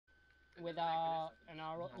with our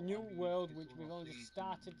new world, which we've only just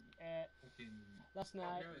started last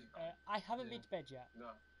night. I haven't been to bed yet. No.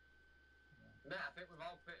 No, I think we've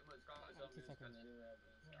all pretty much got us on music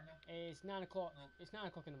anyway. It's 9 o'clock. It's 9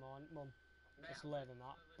 o'clock in the morning. Well, it's later than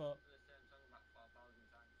that, but.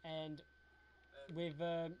 And we've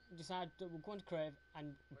decided that we're going to Crave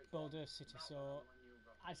and build a city, so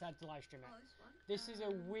I decided to live stream it. This is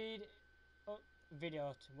a weird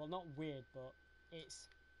video. Well, not weird, but it's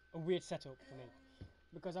a weird setup for me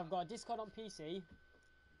because I've got a Discord on PC.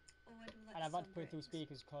 And I've had to put it through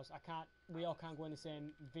speakers because we all can't go in the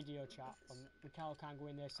same video chat, and we all can't go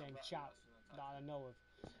in the same chat that I know of.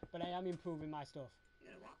 But I am improving my stuff.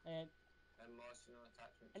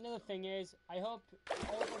 Another thing is, I hope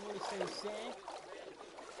everyone is staying safe.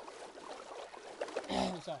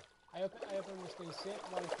 Sorry, I hope everyone is staying safe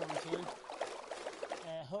while in quarantine.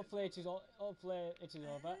 Hopefully it is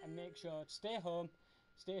over, and make sure to stay home.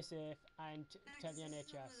 Stay safe and protect the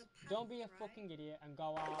NHS. Don't be a fucking idiot and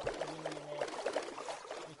go out willy-nilly.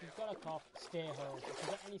 If you've got a cough, stay home. If you've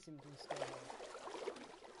got any symptoms, stay home.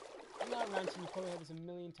 I'm not ranting, you've probably heard this a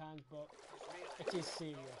million times, but it is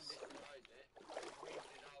serious.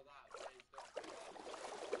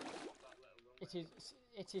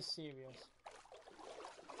 It is serious.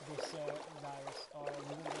 This virus, or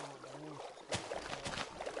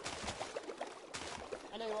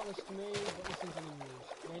I know you won't listen to me, but listen to the news.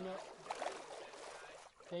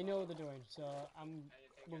 They know what they're doing. So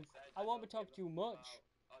I won't be talking too much,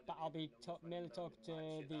 but I'll be mainly talking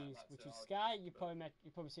to these, which is Sky. You've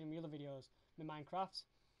probably seen my other videos, my Minecrafts,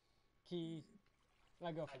 Keith,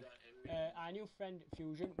 my girlfriend, our new friend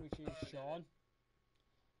Fusion, which is Sean,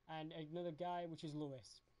 and another guy, which is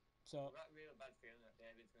Lewis. So. I've got a real bad feeling that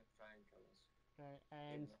David's going to try and kill us. Right,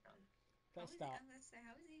 and let's start. I'm going to say,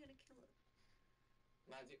 how is he going to kill us?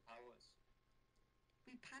 Magic powers.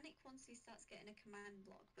 We panic once he starts getting a command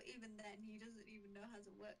block, but even then, he doesn't even know how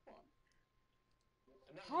to work one.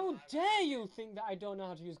 How dare you think that I don't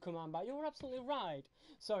know how to use command block? You were absolutely right.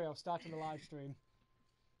 Sorry, I'm starting the live stream.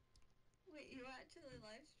 Wait, you're actually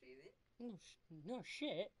live streaming? No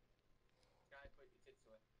shit. Guy, put your tits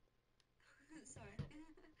away. Sorry.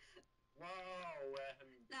 Whoa!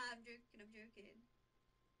 Nah, I'm joking.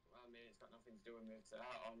 Well, I mean, it's got nothing to do with me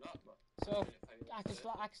or not, but... So, I can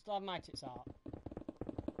still have my tits out.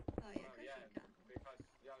 Oh, yeah, you can. Because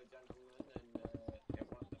you're a gentleman and it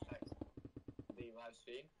won't affect the live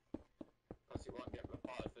stream. Because it won't get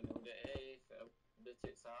reported for nudity, for the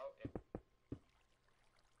tits out.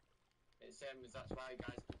 It's same as that's why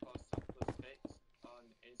guys can post topless pics on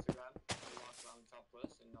Instagram and walk around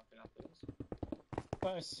topless and nothing happens.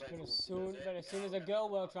 But as soon as a girl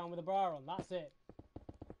walks around with a bra on, that's it.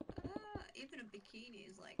 Even a bikini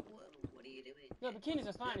is like, whoa, what are you doing? No, bikinis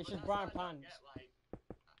are fine, it's just bra and pants.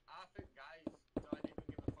 I think guys don't even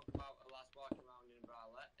give a fuck about a lass walking around in a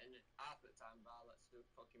bralette, and half the time bralettes do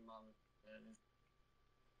fucking mom.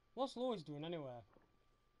 What's Louis doing anyway?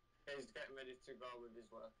 He's getting ready to go with his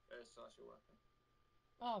work, social worker.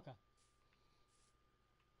 Oh, okay.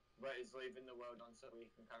 But he's leaving the world on so he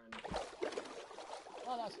can carry on.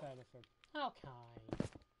 Oh, that's fair enough. How kind.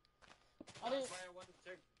 That's why I wanted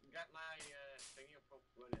to get my thingy up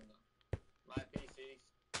running though. My PCs.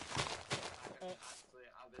 I can actually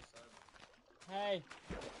have this server. Hey,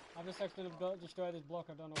 I've just actually destroyed this block,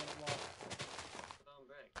 I don't know what it was. Stone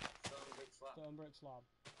brick slab. Stone brick slab.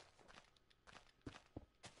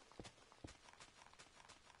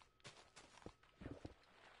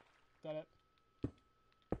 Got it.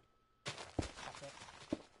 That's it.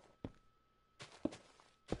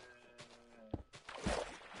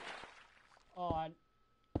 Oh, has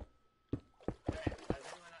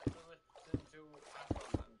anyone actually listened to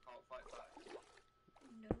Afroman called Fight Back?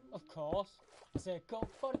 No. Of course. I said, Colt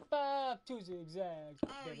 45, 2 zigzags. Oh,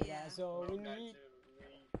 baby, yeah. that's all we need.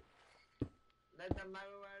 Let the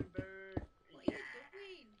marrow bird. What are you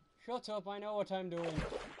doing? Shut up, I know what I'm doing. No,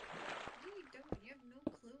 you don't. You have no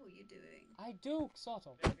clue what you're doing. I do, sort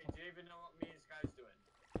of. David, do you even know what me and Sky's doing?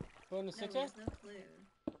 Building a No, city? he has no clue.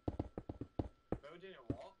 Building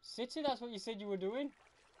a what? City, that's what you said you were doing?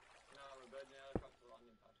 No, we're building a helicopter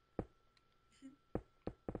landing pad.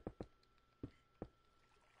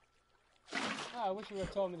 Oh, I wish you would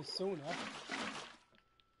have told me this sooner.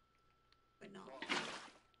 We're not.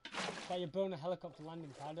 That you're building a helicopter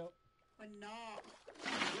landing pad up. We're not.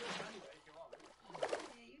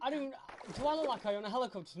 I don't. Do I look like I own a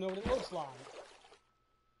helicopter to know what it looks like?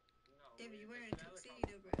 No, David, you're wearing a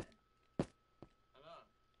tuxedo, bro. I know.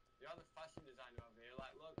 You're the fashion designer over here.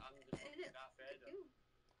 Like, look, I'm the fucking Darth Vader.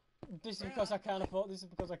 This is because I can't afford. This is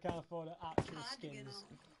because I can't afford actual skins.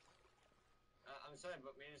 I'm I'm sorry,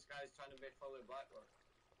 but me and this guy's trying to be fully black, look.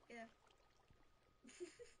 Yeah.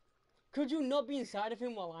 Could you not be inside of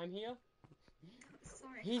him while I'm here?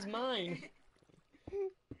 Sorry. He's mine.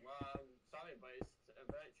 Well, I'm sorry, but it's a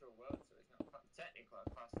virtual world, so it's not technically a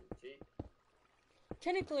class as cheat.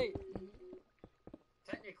 Technically,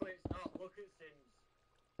 Technically, it's not. Look at Sims.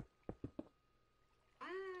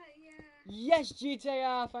 Yeah. yes, GTR,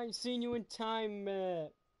 I haven't seen you in time, mate.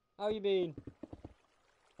 How you been?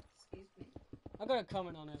 Excuse me. I got a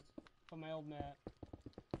comment on it from my old mate.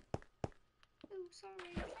 Oh,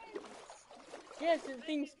 sorry. Friends. Yes,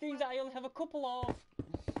 things that I only have a couple of.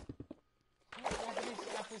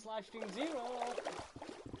 After this live stream 0. How did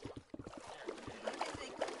they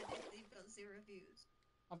comment if they've got 0 views?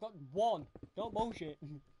 I've got 1. Don't bullshit.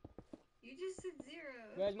 You just said 0.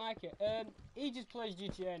 Where's Mikey? He just plays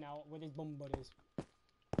GTA now with his bum buddies.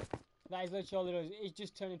 That is literally all he does. He's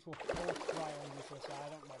just turned into a full fry on GTA, so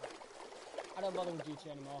I don't bother with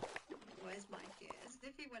GTA anymore. Where's Mikey? As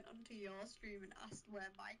if he went onto your stream and asked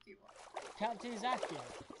where Mikey was. Captain Zaki?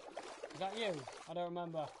 Is that you? I don't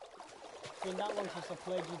remember. It's been that long since I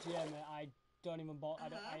played GTA, mate. I don't even bother.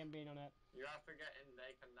 I ain't been on it. You are forgetting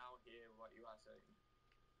they can now hear what you are saying.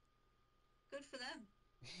 Good for them.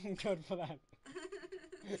 Good for them.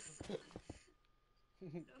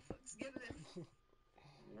 No fucks given.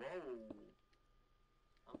 Whoa.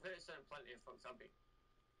 I'm pretty certain plenty of fucks have been.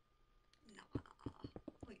 Nah.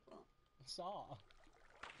 Wait, what? Saw.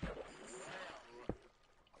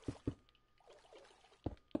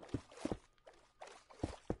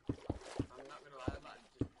 I'm not gonna lie, but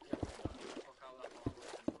just fuck out that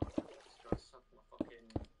water and just go suck my fucking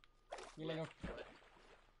You little.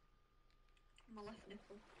 My left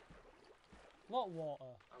nipple. What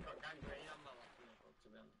water? I've got gangrene on my left nipple, to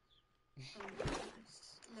be honest. Oh,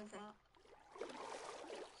 nice. Love that.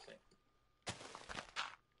 Sick.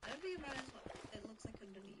 I don't think it matters what it looks like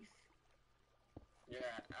underneath.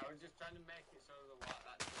 Yeah, I was just trying to make it so the water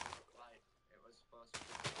actually looked like it was supposed to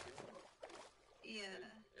be. Yeah.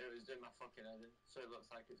 It was doing my fucking head in, so it looks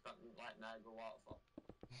like it's got like Niagara waterfall.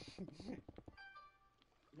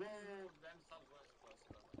 Whoa, them sounds weren't supposed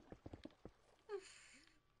to go.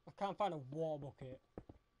 I can't find a water bucket.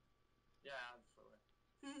 Yeah,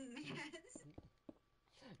 absolutely. Yes.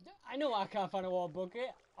 I know I can't find a water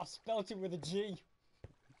bucket. I spelt it with a G.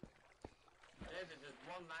 David, there's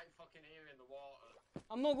one night fucking here in the water.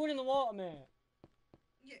 I'm not going in the water, mate.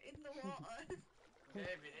 You're in the water.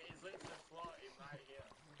 David, it is literally floating right here.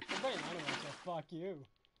 I'm going anyway, so fuck you.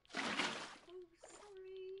 Oh,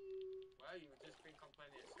 sorry. Well, you've just been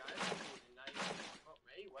complaining at Sky and now you're saying fuck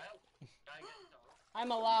me. Well, Sky gets on.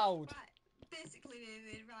 I'm allowed. Right. Basically,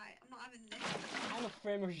 David, right. I'm not having this. I'm a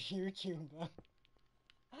famous YouTuber.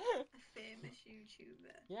 A famous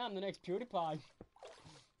YouTuber. Yeah, I'm the next PewDiePie.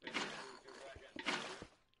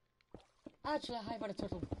 Actually, I've had a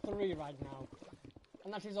total of 3 right now.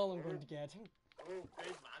 And that is all I'm going to get. Oh,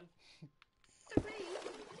 big man. 3?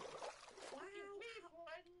 Wow.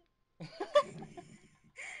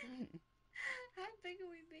 How big are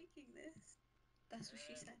we making this? That's what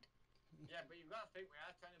she said. Yeah, but you've got to think we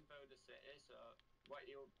are trying to build a city, so what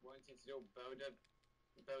you wanting to do, building it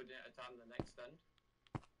at on the next end?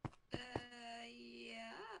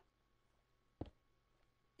 Yeah.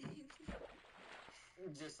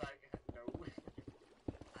 Just like, no.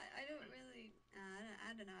 I don't really,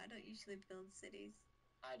 I don't know, I don't usually build cities.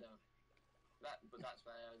 I don't. But that's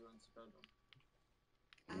why I want to build them.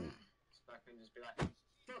 So I can just be like,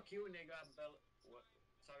 fuck you, nigga, I built. What?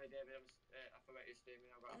 Sorry, David, I forgot you're streaming.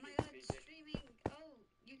 I've got Oh to my keep god, speaking. streaming! Oh,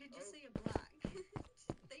 you could just say you're black.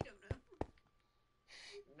 They don't know.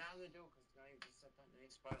 Now they do, because now you've just said that name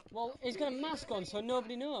spoiled. Well, he's got a mask on, so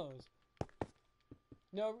nobody knows.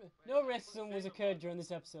 No racism was occurred during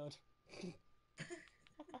this episode.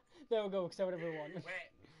 There we go, except for everyone.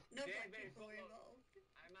 Wait, No black David, people were look. involved.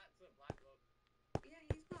 I'm actually black, look. Yeah,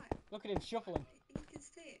 he's black. Look at him shuffling. You can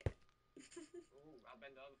see it. Ooh, I'll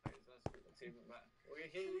bend over for you, so it looks even better. We're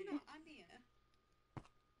Can we here. not? I'm here.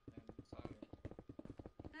 Sorry.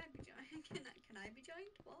 Can I be joined? Can I be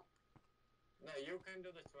joined? What? No, you can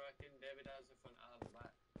do the twerking. David has the front, I'll have the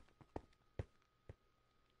back.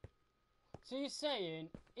 So you're saying,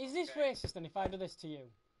 is this Okay. racist then if I do this to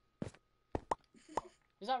you?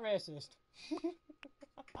 Is that racist?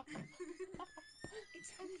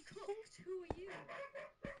 It's uncooked. Who are you?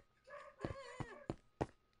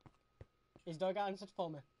 His dog answered for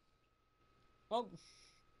me. Oh.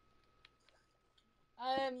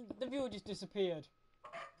 The viewer just disappeared.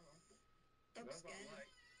 Dog's scared.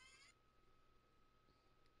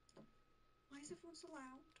 Why is everyone so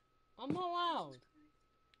loud? I'm not loud.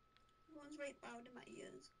 Everyone's right loud in my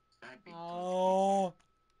ears. I've been Oh.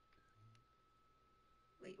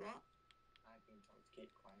 Wait, what? I've been told to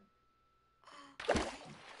keep quiet.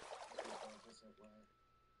 Right. Because doesn't work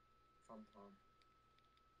from home.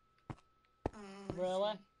 Oh,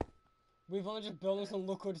 Really? shit. We've only just built this and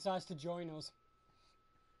look who decides to join us.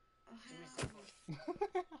 Oh, Give me hell. some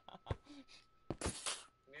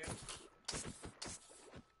Neil.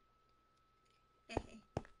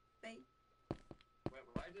 Wait. Wait,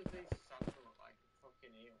 why does this Santa look like a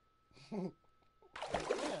fucking eel?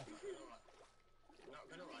 Yeah. Not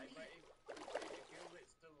gonna lie, but if you were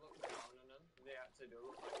to look down on them, they actually do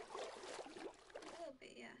look like A little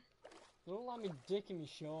bit, yeah. They look like me dick in my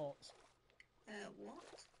shorts.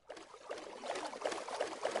 What?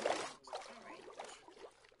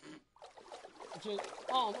 Sorry.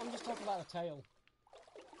 Oh, I'm just talking about the tail.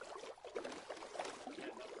 yeah,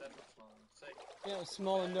 that's not small. Sick. Yeah, it's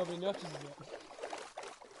small and nobody notices it.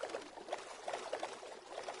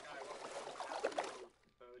 Guy, what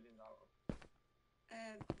buildings out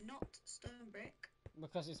of? Not stone brick.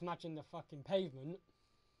 Because it's matching the fucking pavement.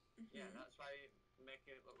 Yeah, Mhm. that's why make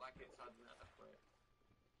it look like it's had an earthquake.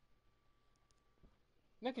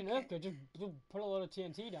 Making an earthquake, just put a load of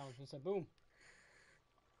TNT down and say boom.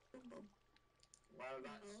 Boom, boom. Well,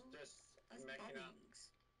 that's No, just That's making up. bombings.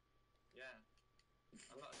 Yeah.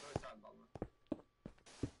 I'm not a suicide bomber.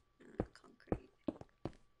 Concrete.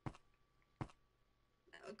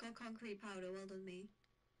 Got concrete powder, well done me.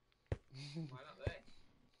 Why not this?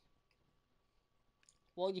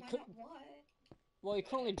 Well, you Why could. not what? Well, you're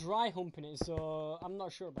currently dry humping it, so I'm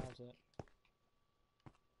not sure about it.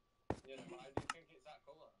 Yeah, why do you think it's that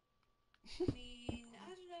colour? I mean, I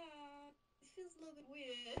don't know. It feels a little bit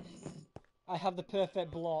weird. I have the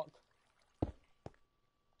perfect block.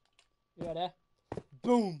 You ready?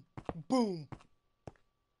 Boom! Boom!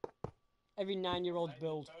 Every 9-year-old's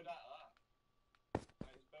build. I just build out of that.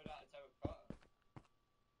 I just build out of terracotta.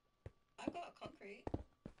 I've got concrete. I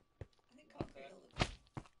think concrete Okay. will look.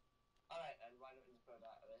 Alright then, why don't we just build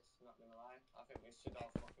out of this? Not gonna lie. I think we should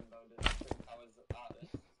all fucking build it. Twin towers out of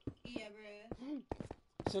this. Yeah, bro.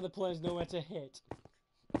 So the players know where to hit.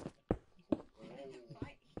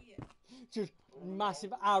 Right here. Just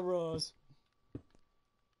massive arrows.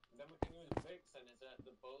 Then we can use bricks and it's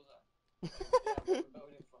the bullseye. Yeah, what we're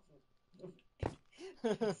building from.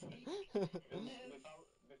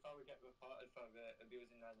 Before we get reported for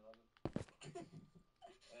abusing 9/11.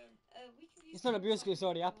 We can use It's not abuse because it's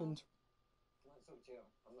already happened. That's up to you.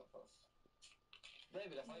 I'm not fussed.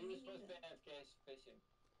 David, I thought you were supposed to be AFK fishing.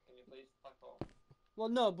 Can you please fuck off? Well,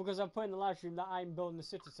 no, because I'm putting the live stream that I'm building the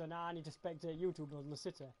city, so now I need to spectate YouTube building the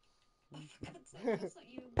city. Oh, for God's sake, that's not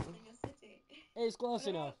you building a city. It's close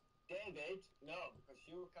No, enough. David, no, because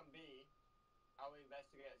you can be our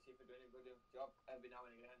investigator, see if we're doing a good enough job every now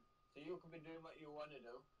and again. So you could be doing what you want to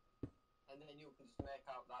do, and then you can just make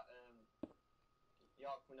out that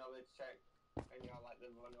York knowledge check, and you're like the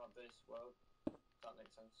runner of this world. If that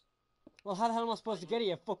makes sense. Well, how the hell am I supposed to get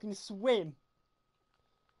here? Fucking swim.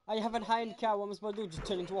 I haven't hired car. What am I supposed to do? Just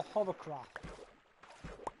turn into a hovercraft.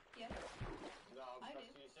 Yeah. No, I because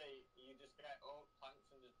do. you say you just get up planks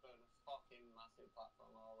and just build a fucking massive platform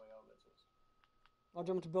all the way over to us. Or do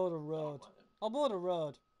you want me to build a road? I'll build a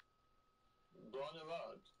road. Go on the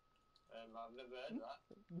road. I've never heard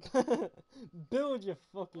that. Build your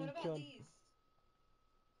fucking What about cunt. these?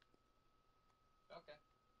 Okay.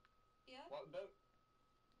 Yeah. What about?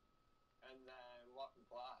 And then what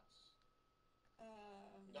glass?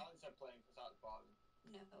 Don't say plain because that's boring.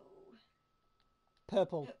 No.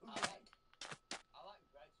 Purple. Red. I like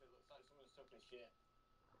red so it looks like someone took a shit.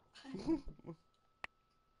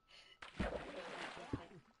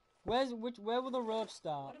 Where will the road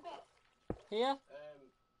start? What about? Here?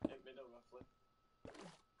 In middle roughly.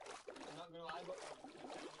 I'm not gonna lie, but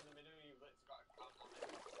in the middle you've literally got a count on it.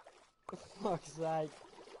 For fuck's sake.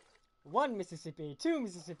 1 Mississippi, 2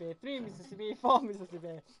 Mississippi, 3 Mississippi, 4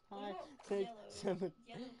 Mississippi, 5, What about 6, yellow? 7,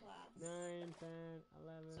 Yellow glass. 9, 10,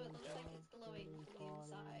 11, So it looks like it's 12, glowing 13, from the 14,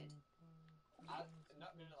 inside. I'm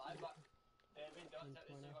not gonna lie, but David, don't take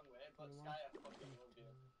this the wrong way, but Sky, I fucking love you.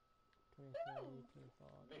 23,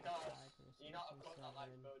 24, Because 25, 26, you're not a cunt that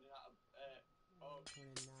likes 27, building out of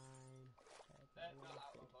 29, not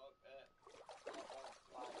out of oak, like standing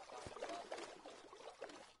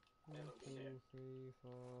 1, 2, 3,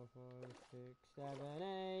 4, 5, 6, 7,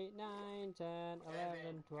 8, 9, 10,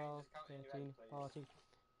 11, 12, 13, 14.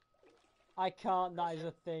 I can't, that is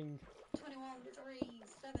a thing. 21, 3,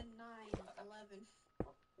 7, 9, 11.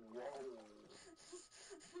 Whoa.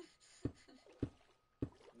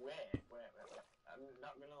 Wait. I'm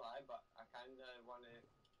not gonna lie, but I kinda wanna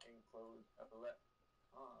include a bit.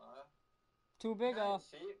 Too big Can I or?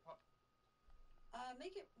 see it?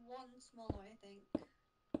 Make it one smaller, I think.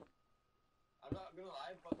 I'm not gonna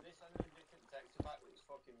lie, but this on a different texture pack looks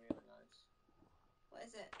fucking really nice. What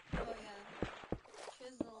is it? Oh yeah,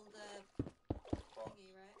 chiseled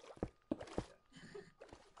thingy, right?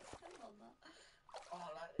 Hang on that. Oh, I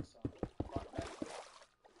like this one.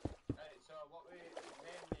 Right, so what we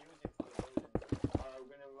mainly use it for the building, we're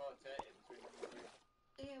gonna rotate it between the two.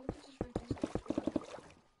 Yeah, we could just reduce it.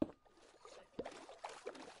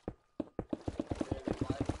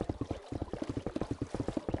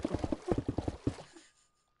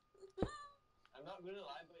 I'm not gonna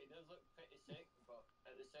lie, but it does look pretty sick, but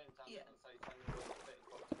at the same time Yeah. it looks like trying to look pretty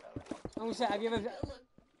close to Telecoms. I'm gonna say, have you ever?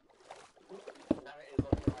 Look, Now it is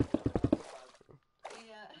looking like Telecoms.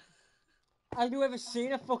 yeah. Have you ever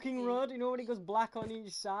seen a fucking road? You know when it goes black on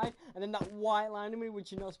each side, and then that white line in me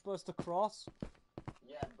which you're not supposed to cross.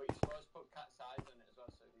 Yeah, but you're supposed to put cat's eyes on it as well,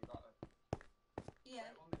 so you gotta. Yeah.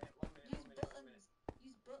 Wait, one minute.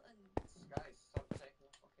 Use buttons. Guys, stop taking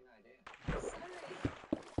the fucking idea. Sorry.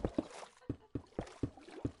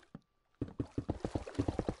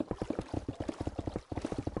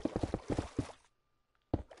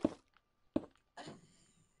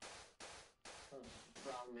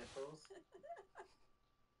 Brown nipples.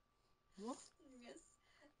 What? Yes.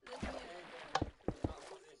 Hey, David, can you not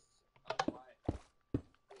put this on the white?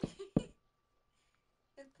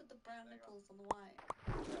 Let's put the brown There you go. nipples on the white.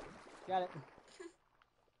 Got it.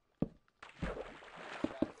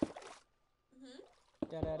 Mhm.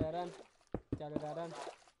 Da da da da. Da da da da.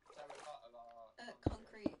 Terracotta or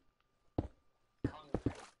Concrete.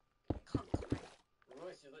 concrete. Concrete.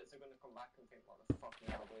 Lewis is literally going to come back and think, what the fuck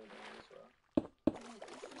am I doing as well?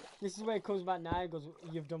 This is where it comes back now. It goes,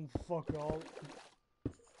 you've done fuck all.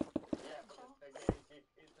 Yeah, but the thing is,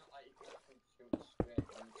 it's not like you can actually shoot straight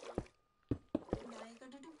into. Now you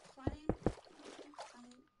gotta do planning.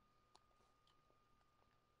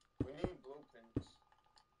 We need blueprints.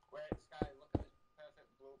 Wait, Sky, look at this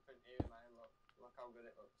perfect blueprint here, man. Look how good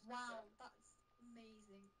it looks. Wow, that's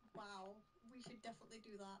amazing. Wow, we should definitely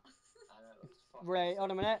do that. And it looks fucking Right, sick.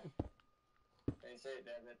 on a minute. Can you see it,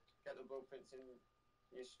 David? Get the blueprints in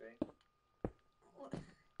your stream. What are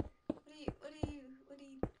you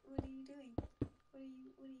doing?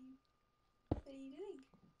 What are you doing?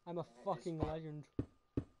 I'm a fucking legend.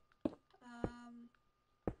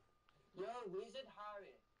 Yo, Wizard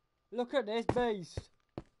Harry. Look at this beast.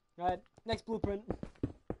 Right, next blueprint.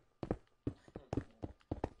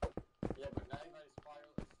 Yeah, but now you got to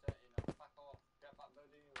spoil it straight in. Back off. Get that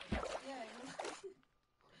building. Yeah.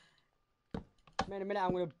 Man, in a minute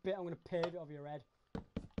I'm gonna pave it over your head.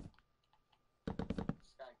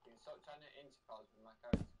 Sky, can you stop trying to interpose with my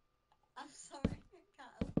character? I'm sorry, I can't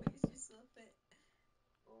help it. It's just so fit.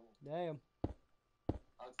 Oh. Damn.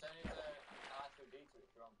 I'll turn it to R2D2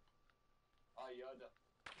 if you want. Oh, Yoda.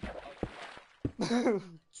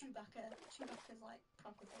 Chewbacca's like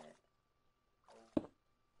proper fit. Oh.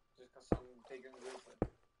 Just because I'm big and goofy.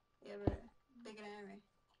 Yeah, but big and hairy.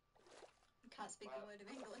 You can't speak a word of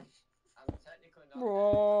English. I'm technically not.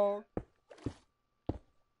 Whoa.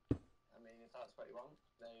 I mean, if that's what you want,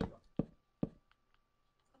 there you go.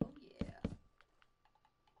 Oh yeah.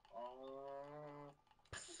 Oh.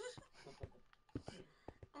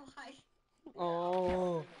 Oh hi.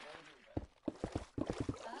 Oh.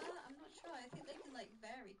 I'm not sure. I think they can like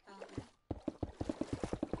vary, can't they?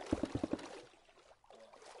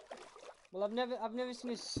 Well, I've never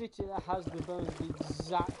seen a city that has the bones the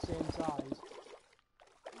exact same size.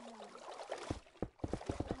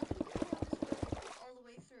 All the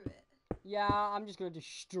way through it. Yeah, I'm just gonna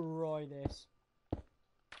destroy this.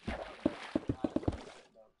 I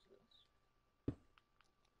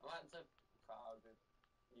like to crowd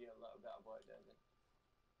you a little bit about David.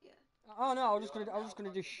 Yeah. Oh no, I was just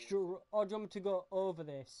gonna destroy. Oh, do you want me to go over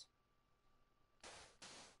this?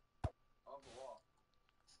 Over what?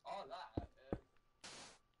 Oh, that.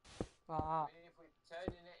 I mean, if we're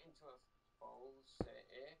turning it into a full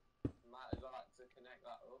city, might as well have to connect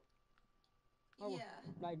that up. Oh, Yeah.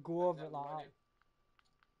 like go over it like that.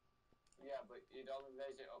 Yeah, but you'd only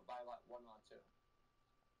raise it up by like 1 or 2.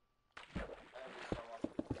 Every so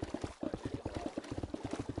often.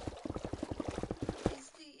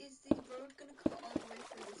 Is the road gonna cut all the way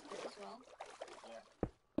through this bit as well? Yeah.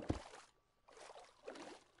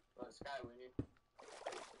 But Sky, we need.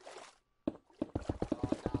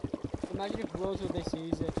 Imagine if roads were this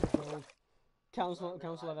easy to build. Council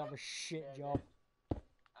would have a shit job.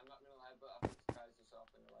 I'm not gonna lie, but I think Sky's just off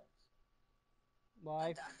in the legs.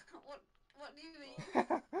 Why? What do you mean?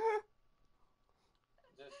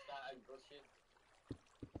 Just started gushing.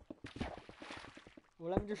 Well,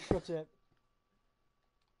 let me just shut it.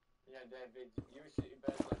 Yeah, David, you shoot your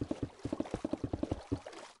bird left.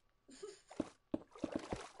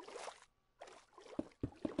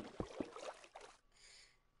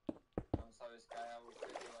 I'm sorry, Sky, I will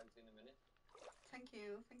shoot your legs in a minute. Thank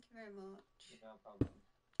you very much. No problem.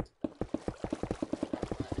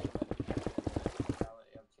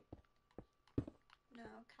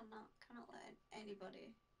 No, cannot let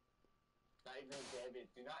anybody. Not even David.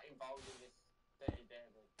 Do not involve in this city,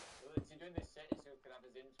 David. You're doing this city so you can have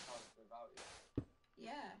his intercourse without you.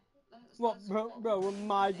 Yeah. What, bro, with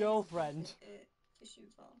my we're girlfriend? Fishing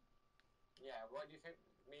for. Yeah, what do you think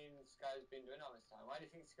me and Sky's been doing all this time? Why do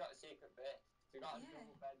you think he's got a secret base? He got a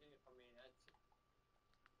double bed in it for me and Ed.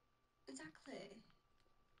 Exactly.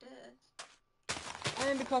 Duh.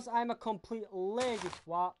 And because I'm a complete lazy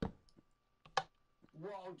twat.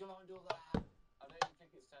 Whoa, don't do that. I don't even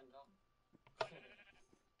think it's turned on.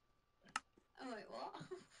 Oh wait, what?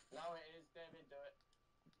 No, it is, David, do it.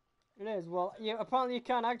 It is, well, apparently you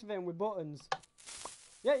can't activate them with buttons.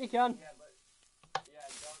 Yeah, you can. Yeah, but, yeah,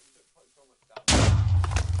 don't put so much down.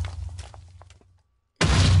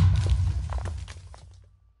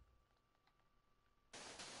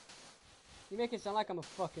 You make it sound like I'm a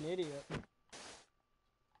fucking idiot. You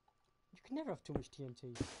can never have too much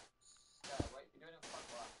TNT. Sky, what are you doing in front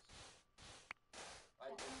glass? Are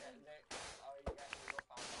you getting it? Are you getting the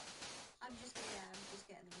rough outline? I'm just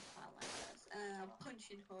getting them with file like this.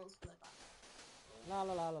 Punching holes for the back. La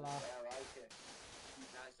la la la la. Yeah, I like it.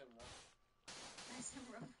 Nice and rough. Nice and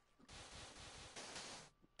rough.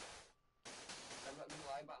 I'm not gonna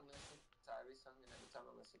lie, but I'm listening to Tyrese song, and every time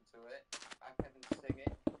I listen to it, I can sing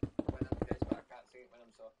it when I'm pissed, but I can't sing it when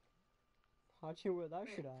I'm soft. How'd you work that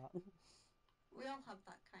shit out? We all have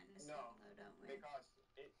that kind of song, though, don't we? Because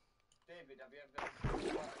it. David, have you ever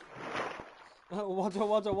listened to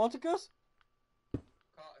What, Gus?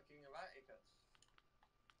 Carter King of Atticus?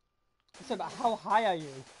 I said, but how high are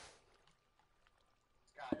you?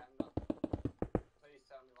 Sky, I'm not. Please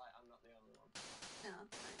tell me like I'm not the only one. No.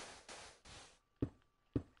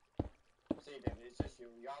 See, David, it's just you.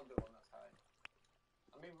 You're the one that's high.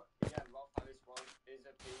 I mean, yeah, Rob Harris is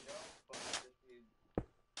a pedo, but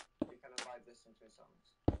you can abide listening to his songs.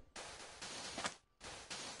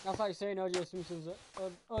 That's like saying O.J. Simpson's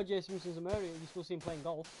a murderer. You still see him playing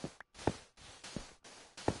golf. So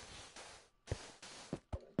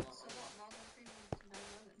what, Morgan Freeman to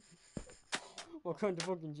 9/11? Well, according to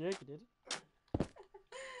fucking Jake, he did.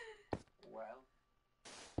 Well.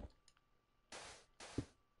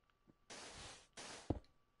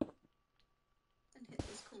 And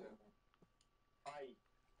Hitler's cool. I'm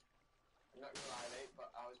not gonna lie, mate, but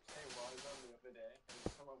I was playing Warzone the other day, and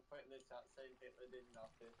someone put in the chat saying Hitler did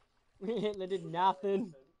nothing. Hitler did nothing.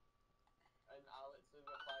 And Alex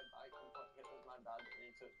replied back and put Hitler's my dad, and he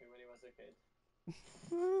touched me when he was a kid.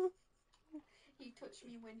 He touched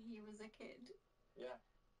me when he was a kid. Yeah,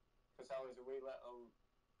 because I was a wee little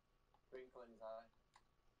wrinkle in his eye.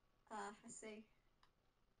 Ah, I see.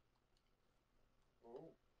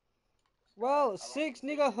 Ooh. Well, 6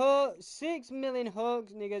 million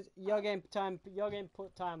hugs, niggas. Your game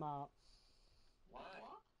put time out. Why?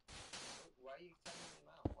 What? Why are you telling him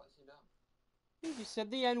out? What's he done? You just said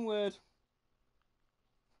the N-word.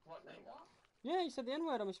 What name? What? Yeah, you said the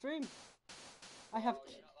N-word on my stream. I have.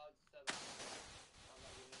 You're not allowed to say that. I'm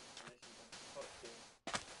not giving you permission to fuck you.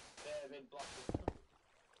 David, block it.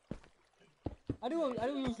 I do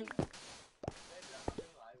usually. David, I'm not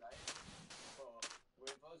gonna lie, right? But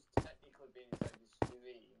with us technically being inside the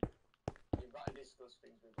stream, you've got to discuss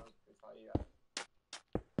things with us before you go.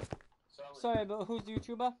 So, Sorry, but who's the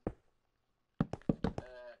YouTuber?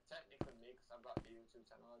 technically me, because I've got the YouTube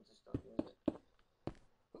channel, I just don't use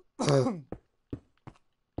it.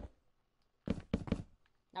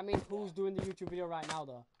 I mean, who's doing the YouTube video right now,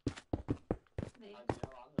 though? Me. How do you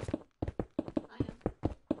know I'm not? I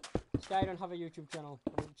am. Sky, you don't have a YouTube channel.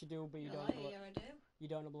 Which you do, but you don't upload. Yeah, I do. You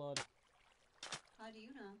don't upload. How do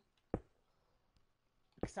you know?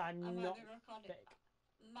 Because I'm not fake.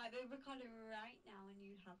 Might be recording right now and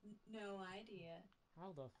you have no idea.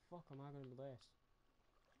 How the fuck am I going to do this?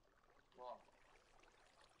 What?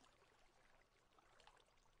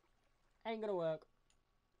 Ain't gonna work.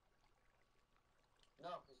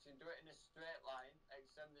 No, because you do it in a straight line,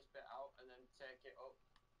 extend this bit out, and then take it up.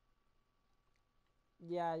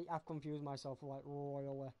 Yeah, I've confused myself like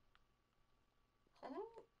royally.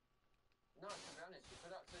 Oh? No, to be honest, you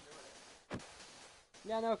could actually do it.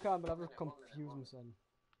 Yeah, no, but I've just confused myself.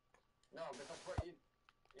 No, because what you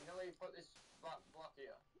know where you put this block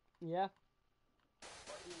here? Yeah?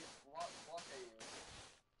 What block are you?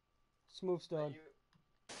 Smooth stone.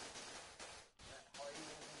 How are you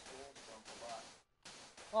using smooth stone for that?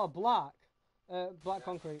 Oh, black. Black Yeah.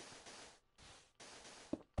 concrete.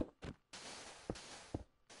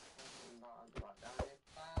 No, I'll go back down here.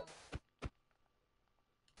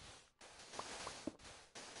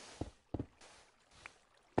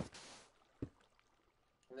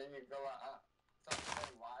 And then you go like that. It's not the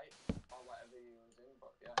same light or whatever you're using,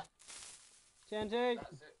 but yeah. TNT.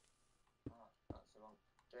 That's it. Oh, that's the wrong.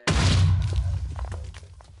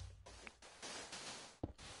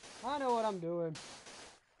 I know what I'm doing.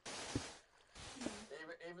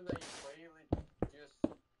 Even though you clearly just.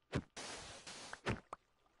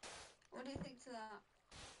 What do you think to that?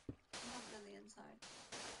 I haven't done the inside.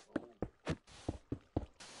 Oh.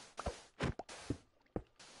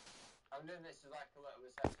 I'm doing this as like a little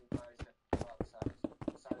reception price about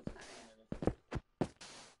the size of the team and everything.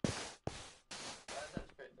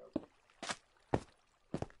 That's pretty dope.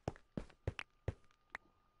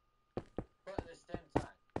 But at the same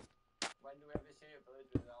time, when do we ever see a village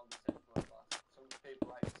with all the same colour glass? Some people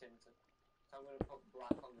like tinted. So I'm going to put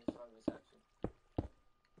black on this for reception.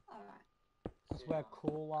 Alright. I swear,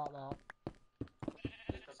 cool like that.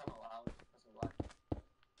 Just because I'm allowed, because I'm black.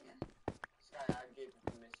 Yeah. Sky, I gave you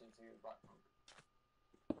permission to use black punk.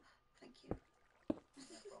 Thank you.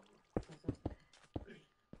 No problem.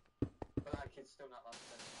 But that kid's still not allowed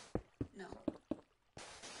to. No.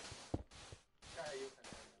 Sky, you can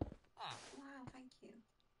say that. Wow, thank you.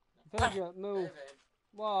 Villager, move. David,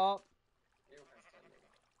 What? you can stand it.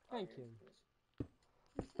 Thank you.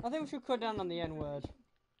 I think we should cut down on the N word.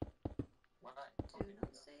 Why? Do not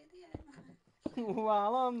say the N.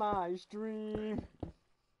 While on my stream.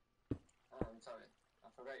 Oh, I'm sorry. I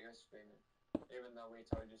forgot you were streaming. Even though we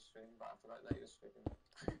told you to stream, but I forgot that you were streaming.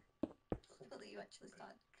 I thought that you actually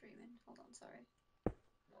started dreaming. Hold on, sorry.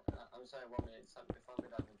 I'm sorry, 1 minute. Before we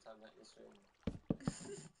don't tell that you're streaming.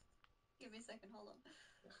 Give me a second, hold on.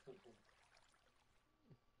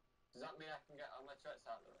 Does that mean I can get all my threats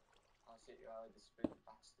out of it? I'll see you already streaming,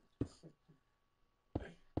 bastard.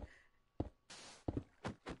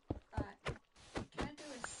 Alright. Can I do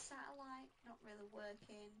a satellite? Not really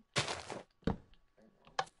working.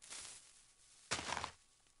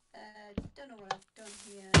 Don't know what I've done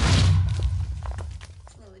here.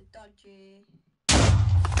 It's a little dodgy.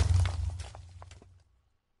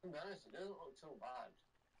 To be honest, it doesn't look too bad.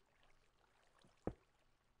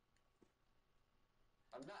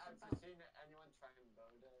 I've not actually seen anyone try and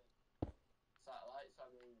build a satellite, so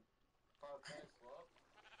I mean, for a first look,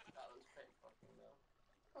 that looks pretty fucking well.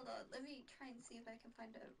 Hold on, let me try and see if I can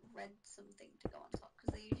find a red something to go on top,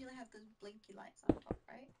 because they usually have those blinky lights on top,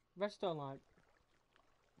 right? Redstone light.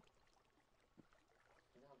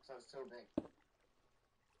 No, so it's too big.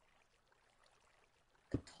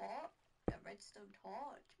 A torch? A redstone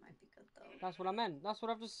torch might be good though. That's what I meant. That's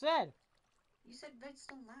what I've just said. You said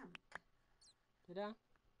redstone lamp. Did I?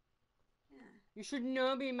 Yeah. You should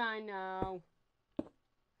know me by now.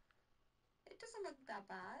 It doesn't look that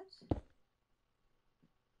bad.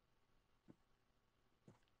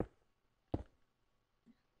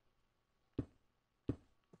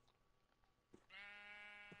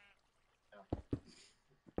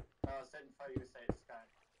 Oh, I said before you say it's Sky.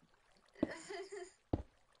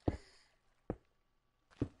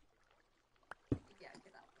 Yeah,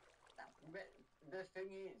 okay, that one. But the thing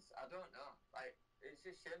is, I don't know. Like, it's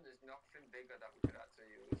a shame there's nothing bigger that we could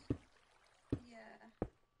actually use. Yeah.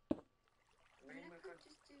 I mean, we could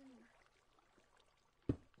just do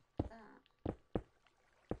that.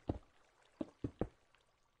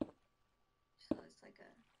 So it's like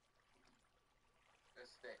a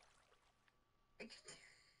stick, I could do...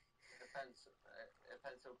 a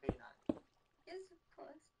pencil peanut. Yes, of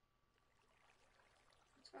course.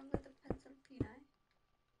 What's wrong with a pencil peanut?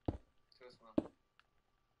 Too small.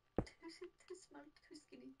 Too small, too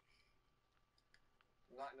skinny.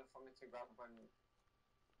 Not enough for me to grab when.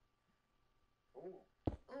 Ooh,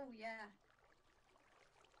 Oh yeah.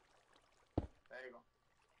 there you go.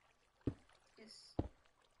 Yes.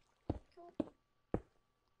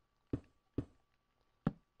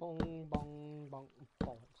 Bong, bong, bong,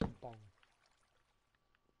 bong, bong.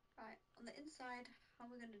 Right, on the inside, how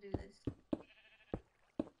are we going to do this?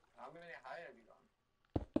 How many high have you gone?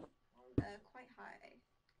 Quite high.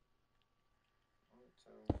 1,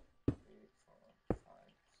 2, 3, 4, 5,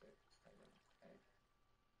 6, 7, 8.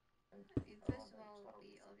 I mean, first of all,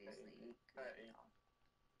 we obviously go 30. down.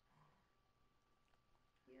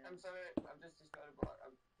 Yeah. I'm sorry, I've just discovered black.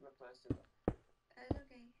 I've replaced it. It's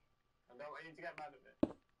okay. I don't want you to get mad at me.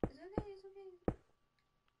 It's okay, it's okay.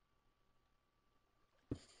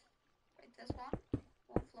 Right, there's one.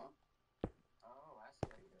 One floor. Oh, I see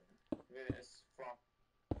what you're doing. You're doing this flop.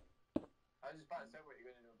 I was just about to say what you're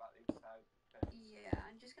going to do about the side. Yeah,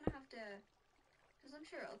 I'm just gonna have to, because I'm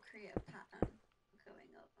sure it'll create a pattern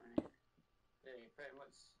going up on it. Yeah, you pretty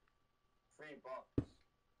much 3 box.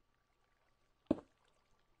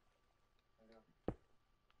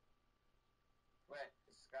 Wait,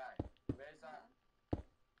 Sky, where's that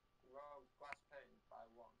row of glass panes by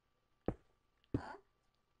 1? Huh?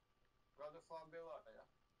 Go the floor below, yeah?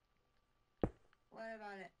 What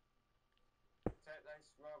about it? Take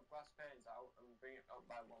this row of glass panes out and bring it up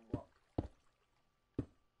by 1 block.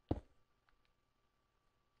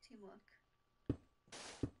 Teamwork.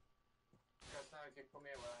 Because now if you come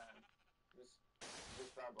here where I am, just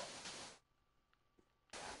grab one.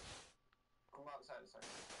 Come outside a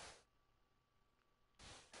second.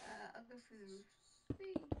 I'll go through the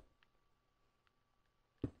speed.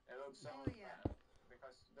 It looks so Oh, yeah. better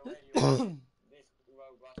because the way you want it, this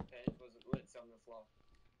row of glass panes was lit on the floor.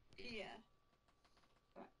 Yeah.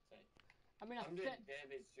 See? I mean, I'm doing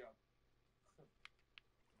David's job.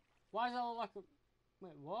 Why does that look like a...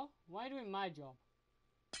 Wait, what? Why are you doing my job?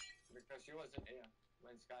 Because you wasn't here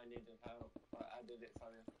when Sky needed help, but I did it for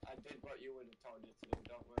you. I did what you would have told you to do,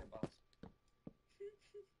 don't worry about it.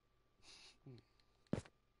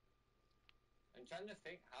 I'm trying to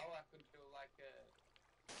think how I could do like a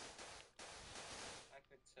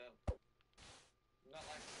till. Not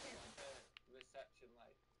like a reception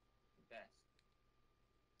like desk.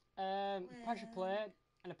 Pressure plate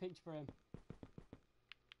and a picture frame.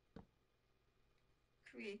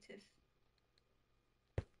 Creative.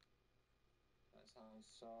 That sounds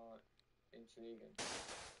so intriguing. Do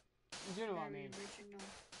you know what I mean? Original.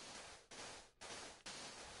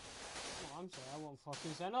 Oh, I'm sorry, I won't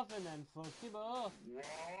fucking say nothing then. Fuck you both. Whoa!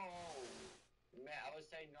 Mate, I was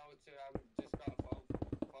saying no to, I just got a phone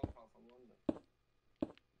call from London.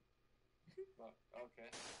 But, okay.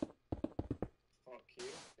 Fuck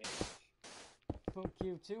you, bitch. Fuck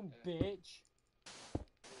you too, bitch.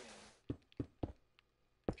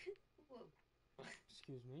 Whoa.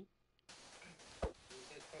 Excuse me. You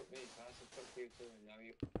said fuck me, so I said fuck you too, and now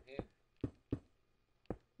you're here.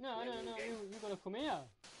 No, you gotta come here.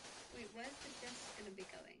 Wait, where's the desk gonna be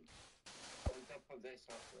going? On top of this,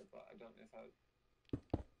 hopefully, but I don't know if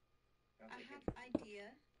I have idea.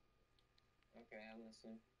 Okay, I'm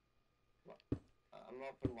listening. What? I'm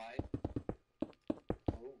open wide.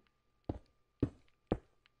 Oh.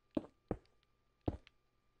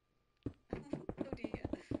 Oh dear.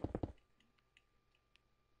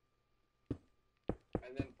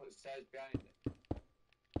 And then put stairs behind it.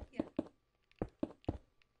 Yeah.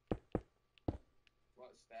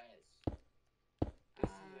 What stairs? This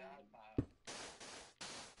is the hard part.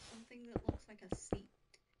 Something that looks like a seat.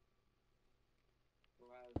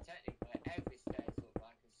 Well, technically, every stairs look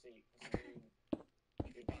like a seat. I mean,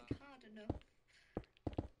 If you think hard enough.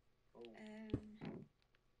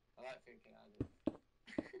 I like thinking hard enough.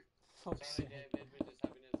 Fuck's Sorry, sake. David, we're just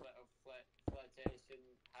having this little flirtation,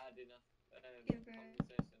 hard enough conversation.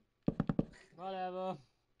 Whatever.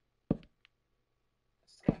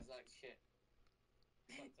 Sky's like shit.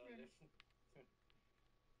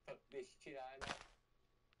 Fuck this shit I know.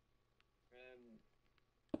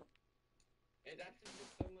 It'd have to be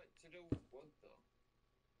so much to do with wood though.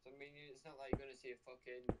 So I mean, it's not like you're gonna see a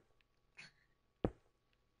fucking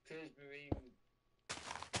prismarine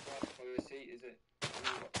block for a seat, is it? I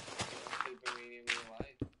mean, what prismarine in real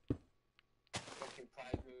life? Fucking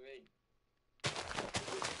prismarine.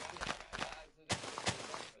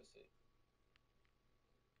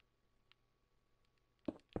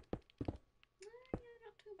 Yeah,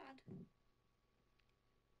 not too bad.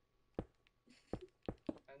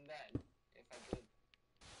 And then, if I did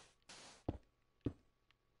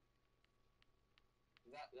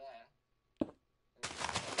that there, and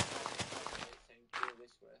then saying clear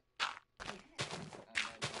this way, and then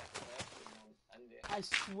next person and it. I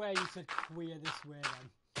swear you said queer this way then.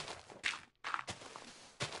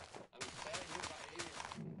 I'm saying you got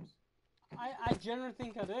ears. I generally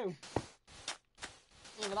think I do.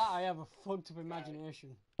 Either that, I have a fucked up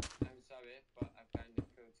imagination. I'm sorry, but I found it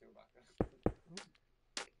cool too back up.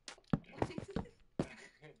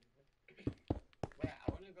 Wait, I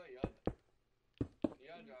want to go Yoda.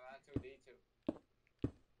 Yoda or R2-D2?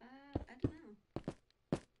 I don't know.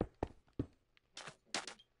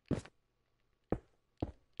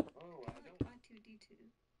 Oh, I don't. R2-D2.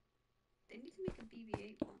 They need to make a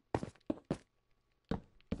BB-8 one.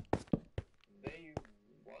 There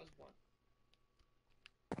was one.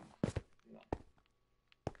 No.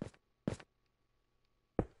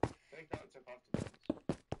 I think that took off the guns.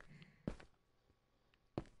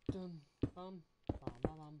 Dum, bum, bum,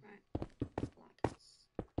 bum, bum. Right. Lights.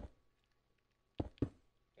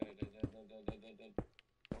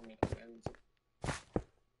 Oh,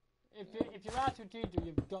 R2D2,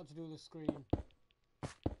 you've got to do the scream.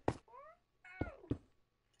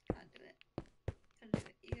 Can't do it. Can't do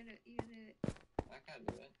it. You gotta do it. I can't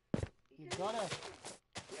do it. You've got to.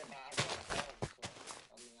 Yeah, but I've got a ball, so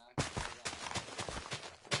I mean, I can do that.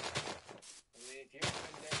 I mean, if you can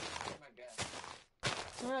do it, I guess.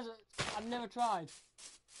 To be honest, I've never tried.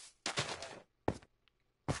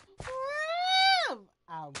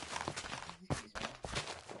 Ow. Excuse me.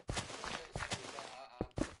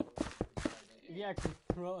 Yeah, because my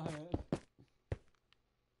throat hurt.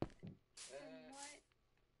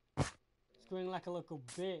 What? Squealing like a little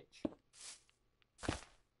bitch.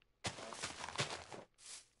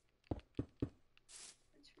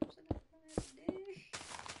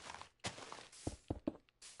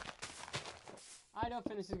 I don't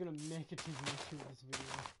think this is gonna make it to YouTube, this video.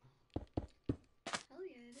 Hell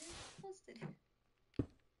yeah, it is. Of course it is.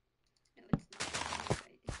 No, it's not.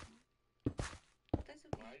 Right, it's not. That's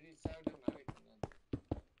okay. Why do you sound American then?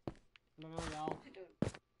 I don't know, y'all. I don't.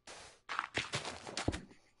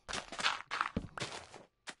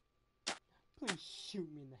 Please shoot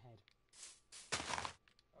me in the head.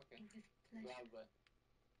 Okay. With pleasure. Loudly.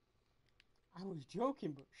 I was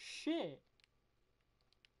joking, but shit.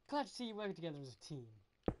 Glad to see you working together as a team.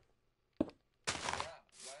 Yeah,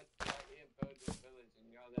 why here Bowden Village and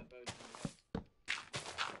you're there Bowden Village?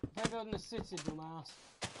 They're building a city, dumbass.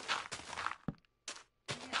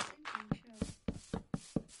 Yeah, same thing, sure.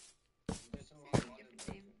 There's some Same more different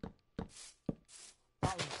name.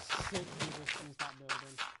 That was sick conditions, that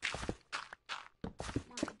building.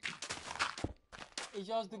 Mine. Is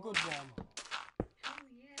yours the good one? Hell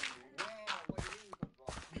yeah. Whoa, what do you mean good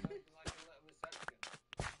one? It sounds like a little reception.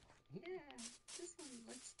 Yeah, this one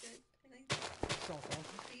looks good. I like this one. Sort of.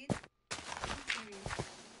 See it? Interior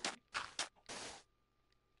style.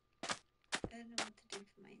 I don't know what to do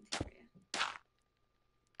for my interior.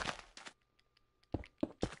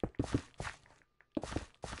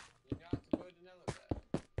 You know how to build an elevator?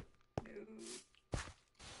 No.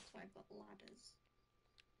 That's why I've got ladders.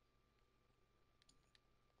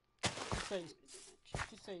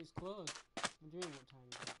 Just say it's closed. I'm doing what time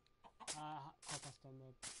is it?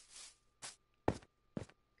 10:30.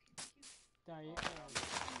 There you go.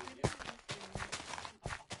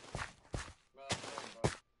 Well, I'm sorry, but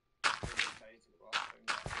I'm just tired to go off doing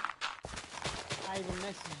that. I even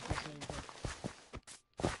messaged you saying that.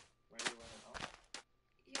 When you went off.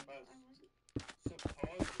 Yeah, but I wasn't.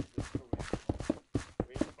 Supposedly going off.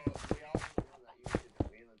 We all know that you didn't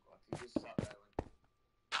really go off. You just sat there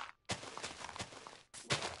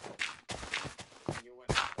and you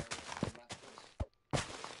went off there with the masters.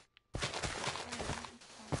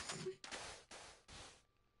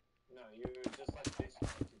 No, you were just like this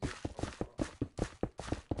one to do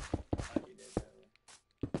like you did earlier.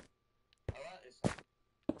 I like this one.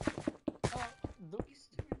 Oh,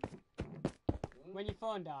 when your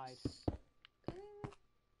phone died.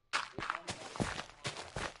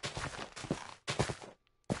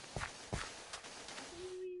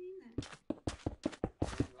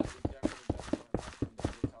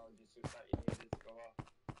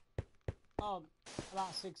 Oh,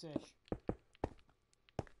 about 6ish.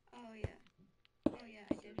 Oh yeah. Oh yeah,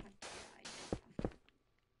 I did have to.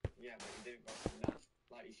 Yeah, but you didn't go from that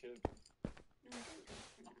like you should. No, I didn't go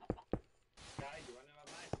for that. Sky, do you want to have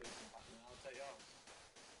my sleeping pattern and I'll take yours?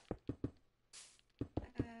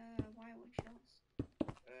 Why what's yours?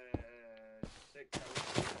 6 hours.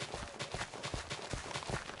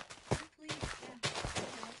 Oh, please, yeah.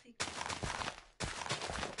 Yeah, I'll take that.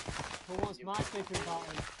 Who wants my sleeping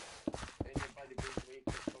pattern? And your body being weak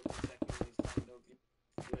as fuck the second you stand up, you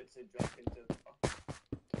literally drop into the floor.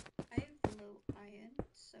 I have low iron,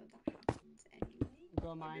 so that happens anyway.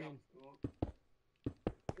 Go mining.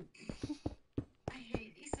 I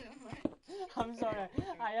hate you so much. I'm sorry,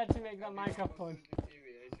 I had to make that Minecraft point.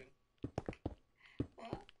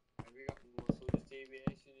 What? Have you got muscle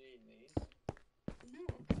deterioration in your knees? No,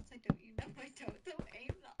 of course I don't. You know I don't. Don't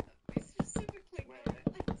aim that at me specifically. Wait. No,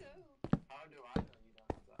 I don't. How do I know you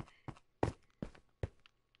don't have that?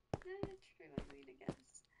 No, true. I mean, I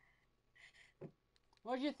guess.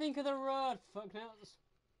 What do you think of the road, fuck nuts?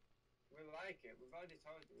 We like it. We've already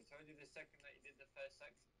told you. We told you the second that you did the first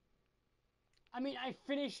section. I mean, I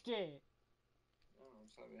finished it. Oh, I'm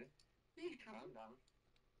sorry. No, you Calm haven't. down.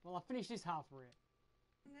 Well, I finished this half of it.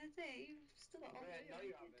 I'm gonna say you've still got all the Wait, way no, over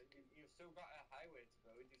you here haven't. to do. You've still got a highway to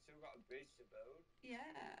build. You've still got a bridge to build.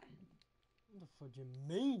 Yeah. What the fuck do you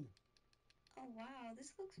mean? Oh wow,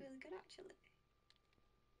 this looks really good actually.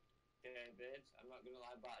 Yeah, babes. I'm not gonna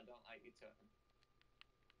lie, but I don't like your tone.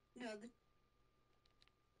 No, the.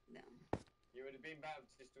 No. You would have been better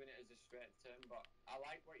just doing it as a straight turn, but I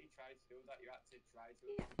like what you tried to do, that you actually tried to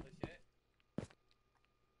Yeah. accomplish it.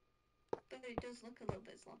 But it does look a little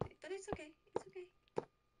bit sloppy. But it's okay. It's okay.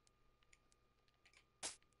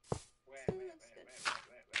 Wait. Still looks good.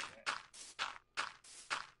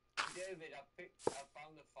 David, I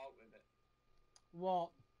found the fault with it.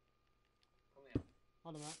 What? Come here.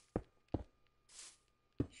 Hold on a minute.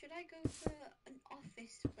 Should I go for an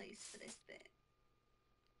office place for this bit?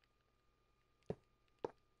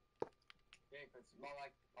 Yeah, because it's more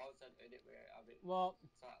like Paul said, edit where I have it What?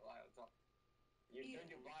 satellite on top. You've Yeah.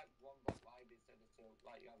 done it right one block wide instead of two,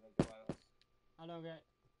 like you have everywhere else. I don't get.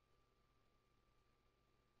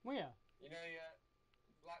 Where? You know your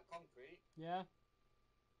black concrete, Yeah.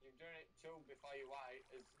 you've done it two before you white,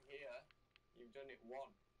 as here, you've done it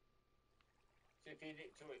one. So if you did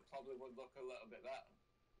it two, it probably would look a little bit better.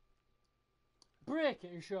 Break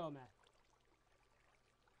it and show me.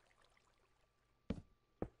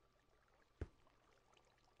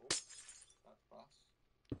 That's class.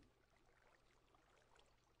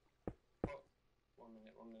 Oh, 1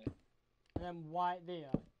 minute. And then white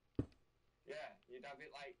there. Yeah, you'd have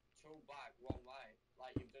it like two black, one white,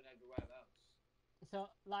 like you've done everywhere else. So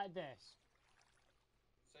like this.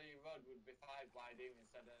 So your road would be 5 wide even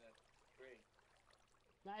instead of 3.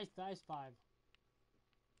 That is 5.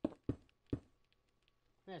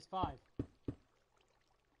 Yeah, it's 5.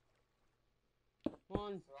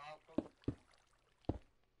 1. So how come?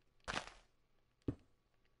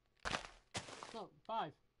 No,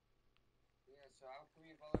 5. Yeah, so how come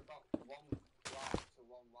you've only got 1 black to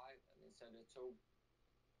 1 white and instead of 2?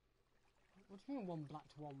 What do you mean 1 black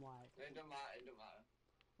to 1 white? It don't matter.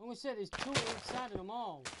 I'm gonna say there's 2 each side of them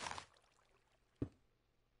all.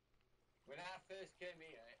 When I first came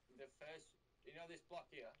here, you know this block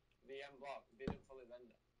here, the M block, didn't fully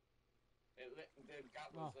render. The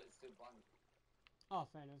gap was listed blank. Oh,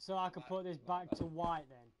 fair enough. So I could put this back to white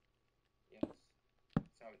then. Yes.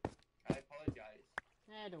 Sorry. I apologise.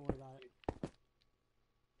 Yeah, don't worry about it.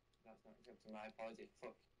 That's not accepting my apology.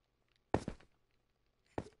 Fuck.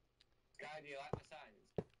 Guy, do you like my signs?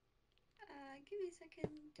 Give me a second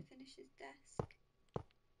to finish his desk.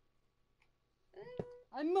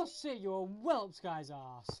 I must say you're a whelp's guy's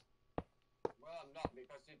arse. Well, I'm not,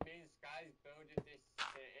 because if me and Sky's building this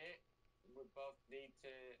city, we both need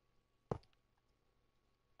to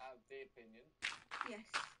have the opinion. Yes,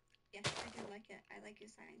 I do like it. I like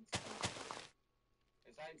your signs.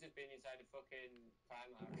 It's like just being inside a fucking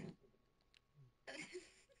Primark.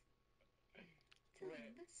 Tell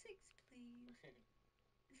him the 6, please.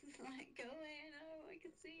 Like, go in. Oh, I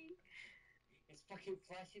can see. It's fucking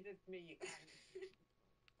flashing at me, you can't.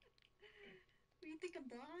 What do you think, I'm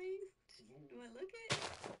blind? Do I look it?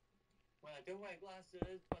 Well, I don't wear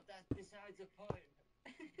glasses, but that's besides the point.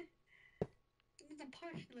 I'm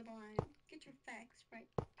partially blind. Get your facts right.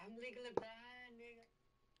 I'm legally blind, nigga.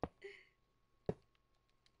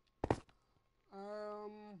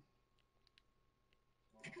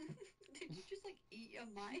 Did you just like eat your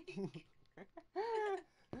mic?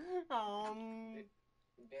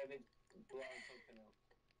 David blowing something up.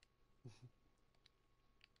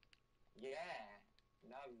 Yeah,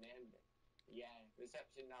 now I've named it. Yeah,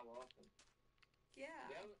 reception now open. Yeah.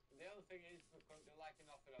 The only thing is we couldn't do like an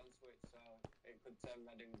offer on Switch, so it could turn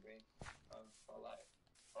red and green for like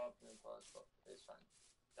open and close, but it's fine.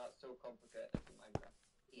 That's so complicated in Minecraft.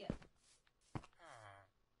 Yeah.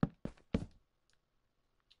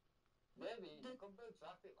 Maybe you could build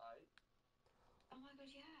traffic lights. Oh my god,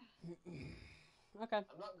 yeah. Okay.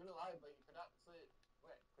 I'm not gonna lie, but you could actually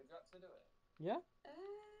could you actually do it? Yeah?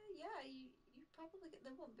 Yeah, you probably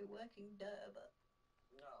they won't be working, duh, but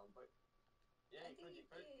No, but yeah, you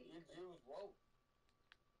could use wool.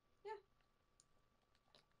 Yeah.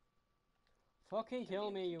 Fucking Should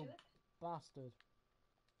kill be me, able you to do it. bastard.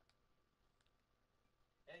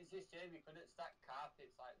 And it's just shame you couldn't stack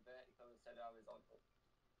carpets like vertical instead of horizontal.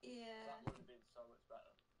 Yeah. That would have been so much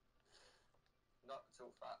better. Not too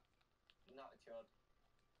fat. Not a chud.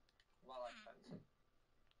 More like fancy.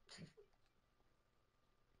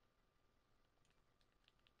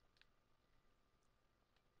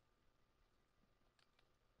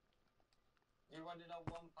 Do you want to know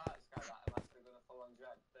one part, Sky, that I'm actually going to full on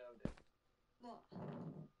dread building? What?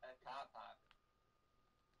 A car park.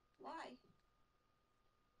 Why?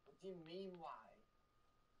 What do you mean, why?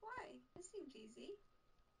 Why? This seems easy.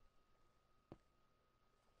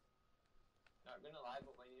 Not gonna lie,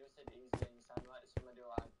 but when you said easy, and you sound like somebody who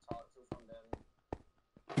I've talked to from Birmingham.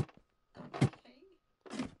 Okay.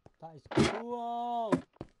 That is cool.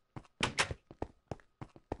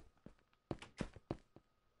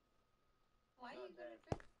 Why are No, you gonna Dave.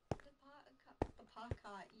 rip the part of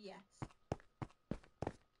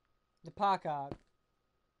park arc.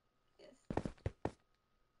 Yes.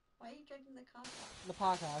 Why are you dragging the car park? The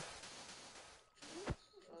park arc. I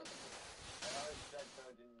always dread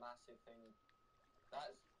building massive things.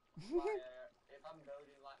 That's why if I'm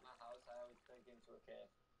building like my house, I always dig into a cave.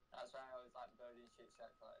 That's why I always like building shit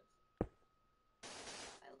shack like this.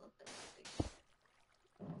 I love building big.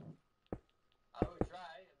 I will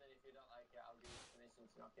try, and then if you don't like it, I'll give you permission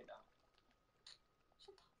to knock it down.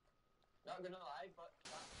 Shut up. Not gonna lie, but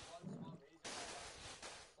that's one small reason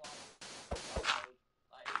why that's slightly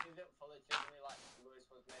like if you didn't fully chimney like Lewis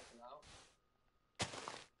was making out.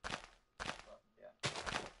 But yeah.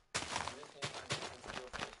 I'm just need to find something to do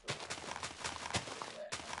for this room.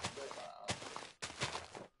 Wait, I can do it like that.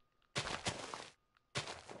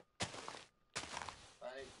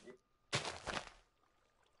 Right, you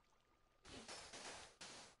Yes.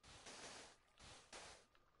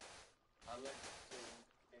 I'm meant to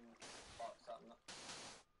in box I'm not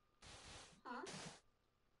Huh?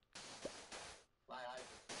 my eyes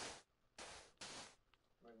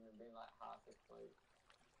with me being like half asleep.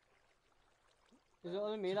 Is it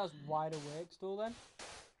only me that's wide awake still then?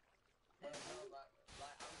 No, like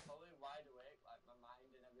I'm fully wide awake, like my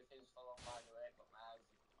mind and everything's full on wide awake, but my eyes,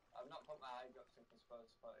 I've not put my eye drops in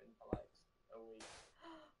supposed to put in for like a week.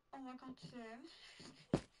 Oh my god, same.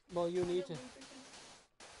 Well, you need to.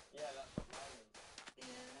 Yeah, that's what mine is.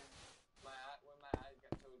 Yeah. When my eyes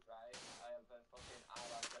get too dry, I have a fucking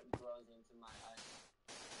eyelash that grows into my eye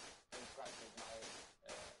and scratches my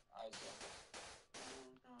eye surface.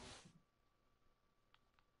 Oh god.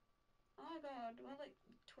 Oh my god, we're like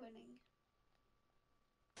twinning.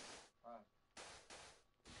 Right.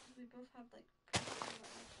 Because we both have like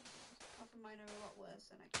apart from mine are a lot worse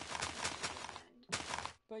than I can.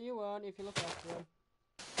 But you won't if you look after him.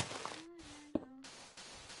 I know.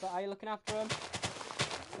 But are you looking after him? I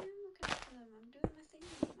am looking after them. I'm doing my thing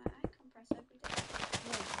with my eye compress every day.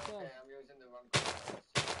 Yeah, Okay, I'm using the wrong controls.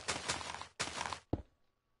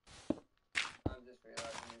 I'm just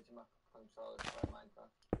realising I'm using my controllers for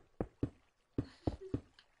Minecraft.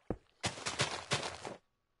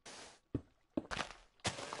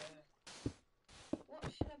 What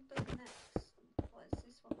should I build next? What is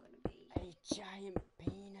this one going to be? A giant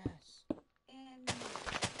penis. And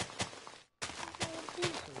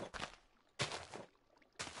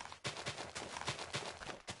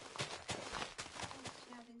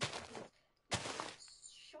Giant penises.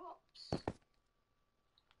 shops.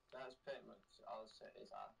 That's pretty much all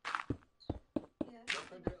cities are. Yeah. You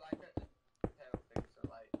could do like a tail thing, so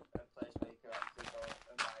like a place where you could actually go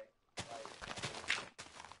and buy like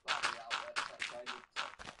the outlets that kind of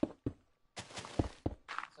stuff.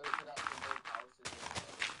 So we could actually build houses and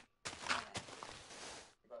stuff.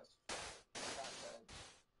 Because I can't say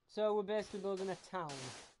So we're basically building a town.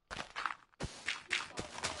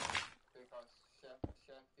 because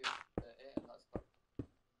Sheffield and that stuff.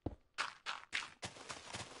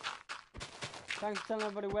 Thanks for telling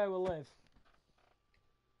everybody where we live.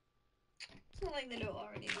 It's not like they don't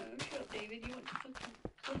already know. Shut up, David. You want to fucking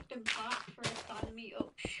Clifton Park for a fan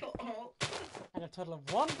meet-up? Shut up. And a total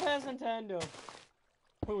of one person turned up.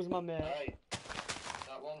 Who was my mate? Right.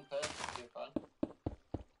 That one person's your fan.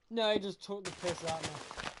 No, he just took the piss out of me.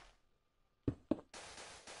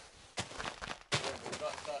 Yeah, but you've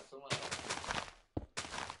got to start somewhere.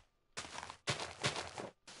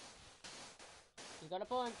 You got a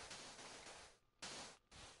point.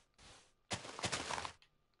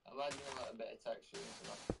 I'm adding a little bit of texture into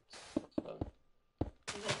my spelling.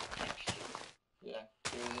 The texture. Yeah,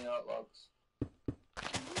 using outlogs.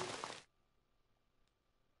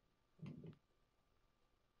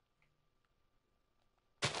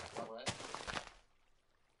 Long way.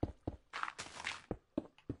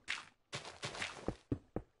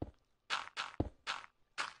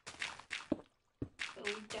 But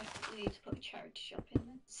we definitely need to put a charity shop in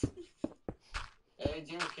this.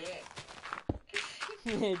 Age UK.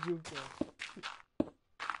 Yeah, Juke.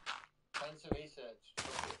 Cancer research.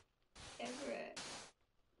 Fuck it. Everett.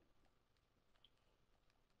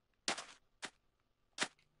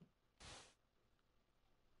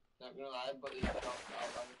 Not gonna lie, but these shops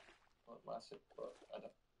are not massive, but I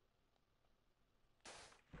don't.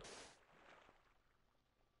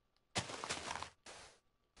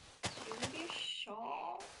 It's gonna be a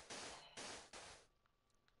shop.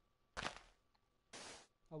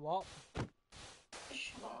 A what? A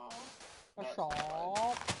shop. A That's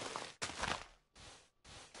shop.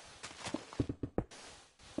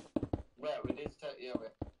 Wait, we did start, yeah,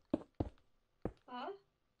 wait. Huh?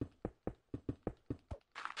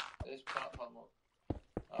 This platform up.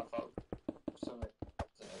 I thought something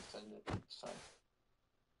extended. It's fine.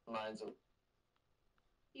 Mine's up.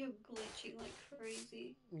 You're glitched glitching like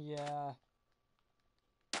crazy. Yeah.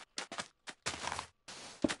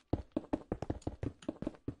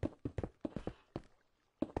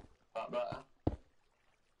 That better?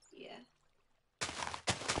 Yeah.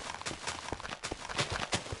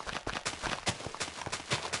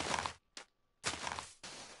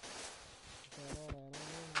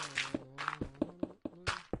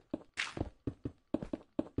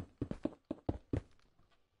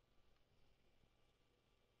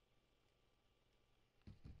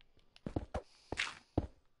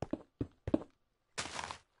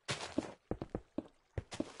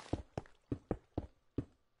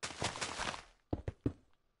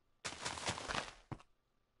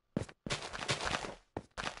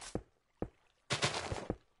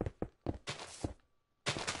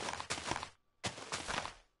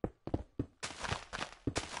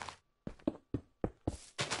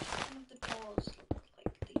 Some of the doors look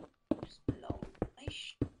like they used to belong. Nice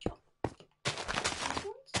shop. These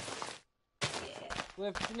ones? Yeah. Well,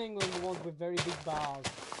 if it's in England, the ones with very big bars.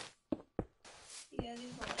 Yeah,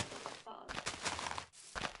 these are like the bars.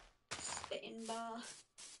 Spitting bar.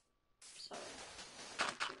 Sorry.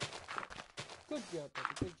 Good job,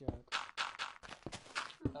 baby, good job.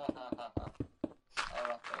 Ha ha ha ha.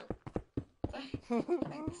 Alright,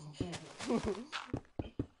 Thanks.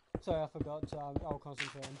 Sorry, I forgot. I'll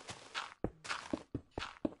concentrate.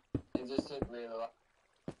 it just took me a lot.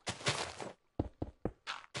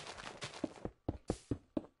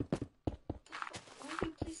 Why are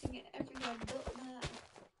you placing it everywhere but there?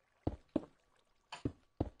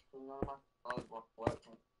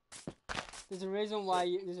 There's a reason why.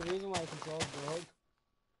 There's a reason why your controls broke.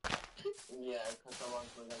 Yeah, because I want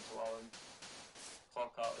to go to wall and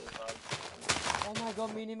fuck out this side. Oh my god,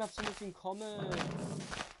 me and him have so much in common.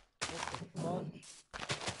 What the fuck?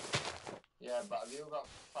 Yeah, but have you got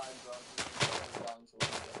 5 drops and down to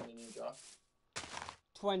one getting a new drop?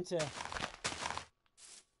 20.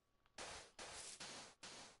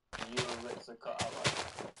 You were literally cut out like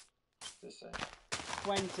just saying.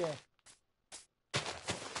 20.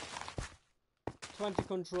 20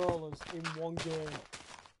 controllers in one game.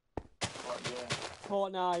 What game?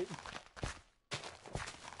 Fortnite.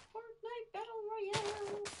 Fortnite Battle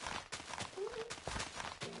Royale!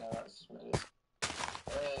 No, that's just me.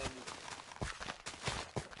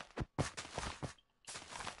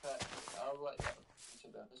 But I'll let you to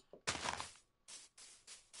be honest.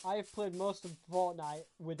 I have played most of Fortnite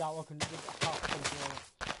without half a controller.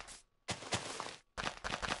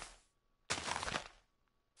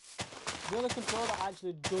 The only controller that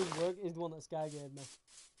actually does work is the one that Sky gave me.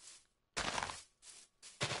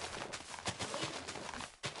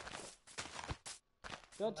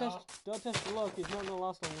 Don't test the luck, it's not gonna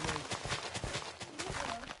last long with me.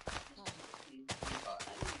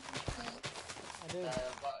 I do.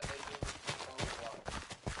 But they do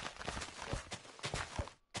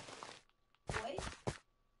Wait.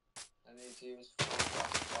 I need to use full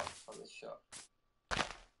blast shot for this shot.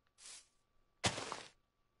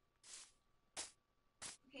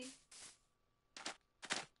 Okay.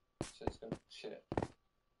 So it's gonna shit.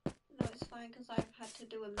 No, it's fine because I've had to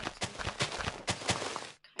do a mix and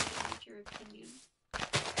kind of need your opinion.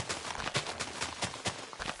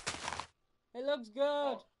 It looks good!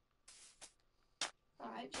 Oh.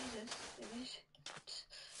 Alright, Jesus, finish.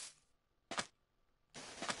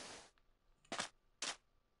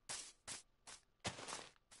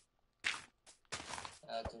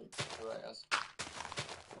 To correct us.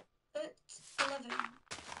 At 11,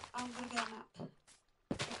 I'm gonna get a nap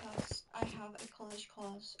because I have a college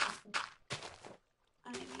course and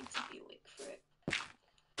I need to be awake for it.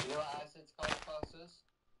 You know what I said to college classes?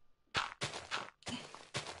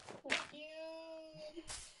 What? You.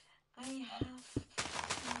 I have to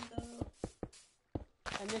go.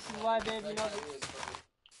 And this is why, babe, you know.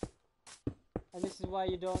 And this is why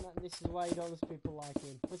you don't. This is why you don't listen to people like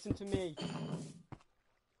him. Listen to me.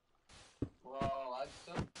 Well, I'd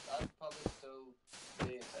probably still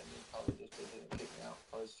be attending college if they didn't kick me out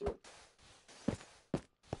of college too.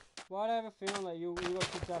 Why do I have a feeling that you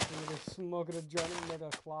got kicked out from the smoking a joint in the middle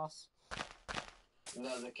of class?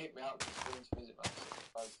 No, they kicked me out because I went to visit my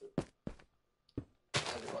sister.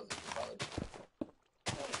 Said it wasn't valid.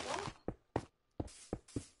 Wait, what?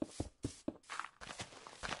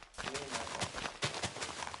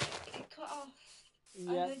 It cut off.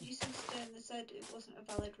 Yeah. I heard you sister and they said it wasn't a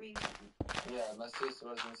valid reason. Yeah, my sister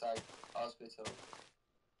was inside hospital.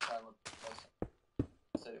 Time of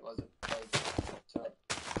said it wasn't valid. So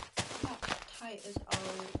That's tight as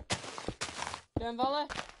all. Dan Valley?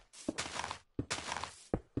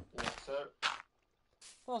 yes, sir.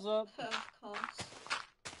 What's up? Of course.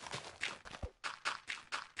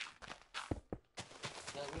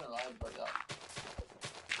 gonna lie about that.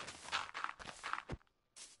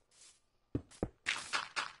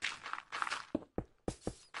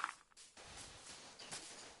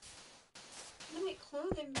 I'm gonna make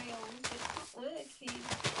clothing rails, but it's not working.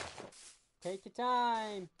 Take your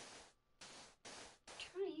time.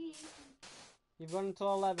 Trying. You've gone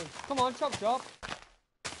until 11. Come on, chop chop.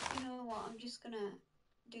 You know what? I'm just gonna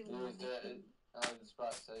do You my was making. I was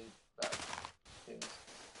about to say better things.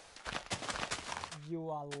 You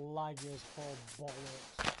are laggy as for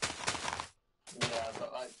bollocks. Yeah, I've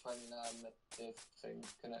got like 29 if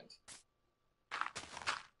things connect.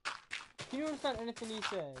 Can you understand anything he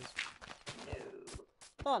says? No.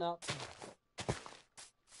 Oh no.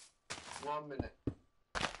 1 minute.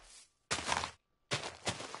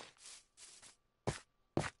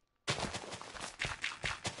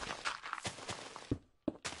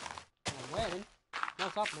 I'm waiting.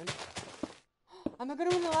 What's happening? Am I gonna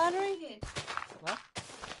win the lottery? Weird. What?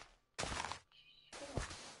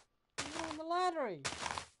 I'm gonna win the lottery.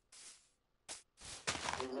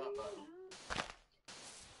 Who's that, man?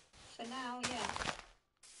 For now, yes.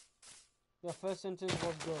 Your first sentence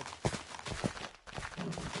was good.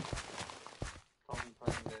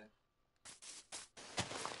 Comprende.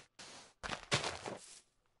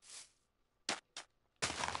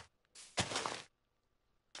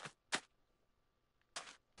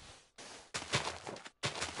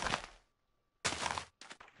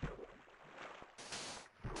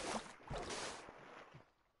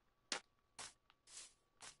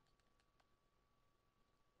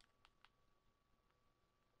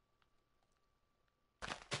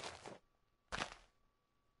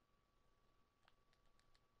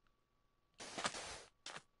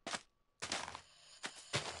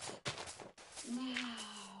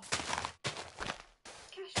 Now.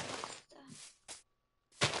 Cash register.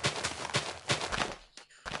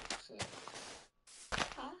 Fuck's sake.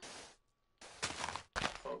 Huh?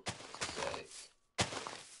 Fuck's sake.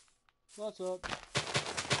 What's up?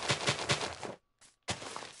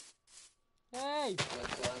 Hey!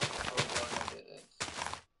 Let's go and edit this.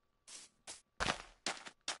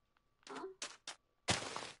 Huh?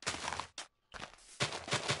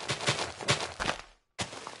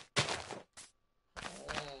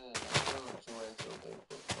 That's not the way to do it,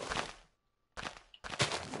 but fuck it.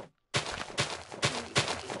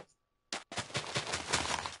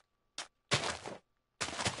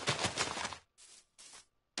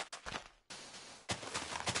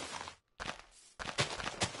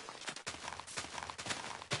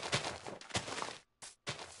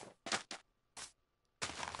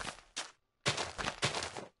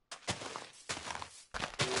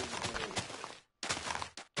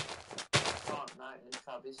 Fortnite and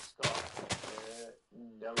Travis Scott.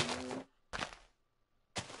 No.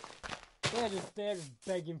 They're just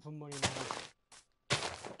begging for money now.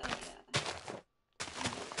 Oh yeah.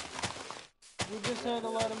 We just heard a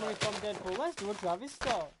lot of money from Deadpool. Let's do a Travis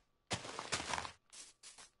Scott.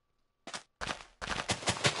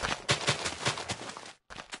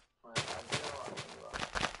 Right, I do know what I'm gonna do.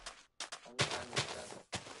 I'm kind of sad.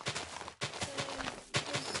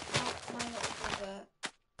 Because my little brother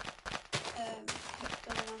kept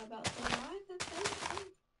going on about the live event.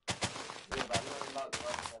 Yeah, but I'm not about the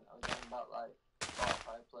website. I was talking about like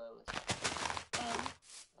Spotify playlist.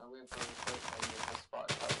 I'm going for a quick and it's a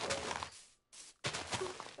Spotify playlist.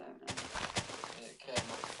 Fair enough. And it came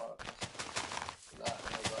up for that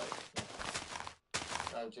and I was like,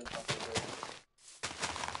 yeah. I'll just have to do it.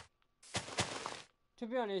 To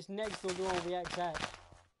be honest, next we'll do all the XX.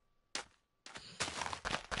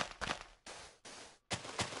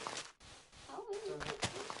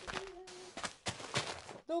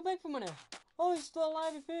 They'll beg for money. Oh, he's still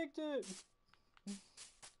alive, he faked it.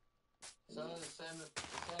 So the same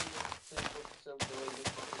thing with some the way you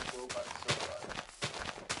fucking go back to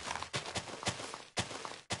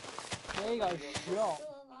Yeah, he got shot.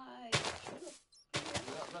 Still alive.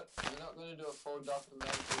 We're not going to do a full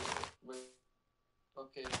documentary with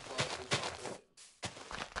fucking closest operating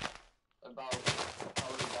about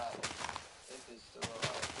how he died, if he's still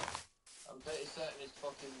alive. I'm pretty certain his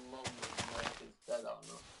fucking mum would know if he's dead or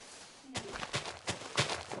not.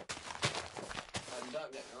 And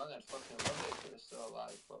don't get me wrong, I'd fucking love it if he was still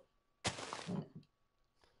alive, but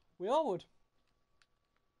We all would.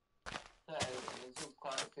 yeah, there's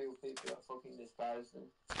quite a few people that fucking despise him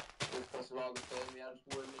just because of all the fame he had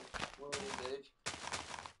when his age.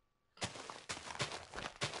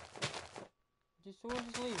 Did someone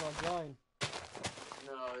just leave or join?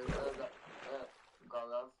 No, that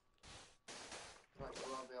Gaurav. Like the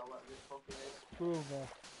lobby or whatever it fucking is. Groover.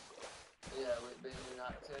 Yeah, with being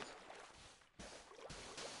United.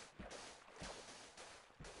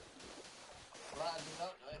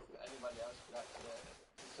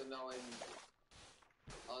 know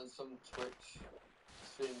on some Twitch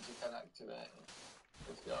streams you can activate it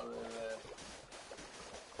if you're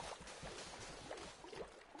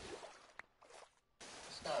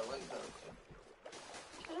Sky, what is that?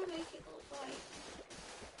 Trying to make it look like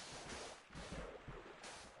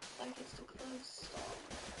it's the clothes store.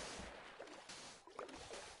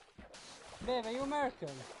 Babe, are you American?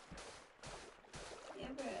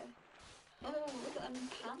 Yeah, bro. Oh, look at them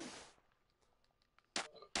pants.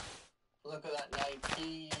 Look at that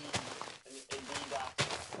Nike and Adidas.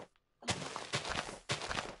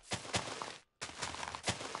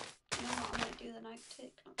 You know what? I might do the Nike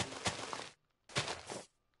tick.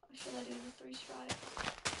 Or should I do the 3 stripes?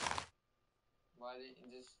 Why didn't you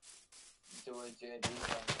just do a JD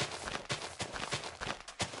song?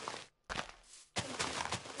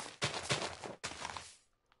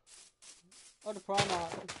 Oh, the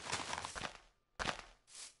Primark.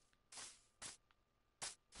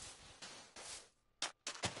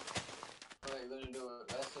 What are you gonna do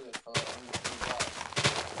the rest of it for?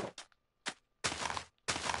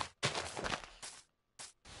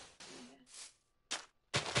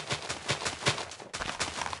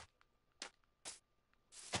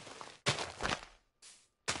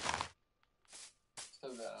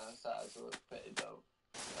 Still got on side, so it's pretty dope.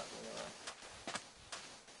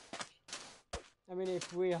 I mean,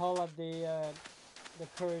 if we all had the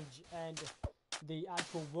courage and the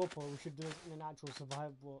actual willpower, we should do it in an actual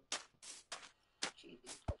survival book.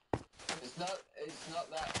 It's not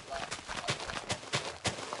that like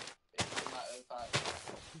it's a matter of fact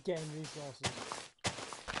Getting resources.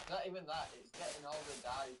 not even that, it's getting all the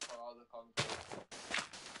dye for all the concrete.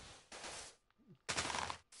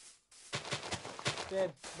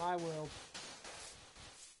 Babe, my world.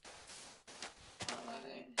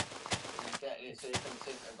 Getting it so you can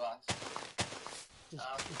tint the glass. Just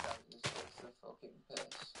Just takes the fucking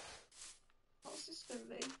piss. What's this gonna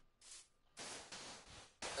be?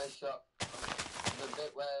 A shot. The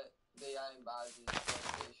bit where the iron bars is supposed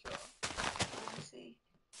to be a shot. Oh, I see.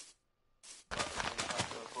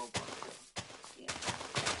 Yeah.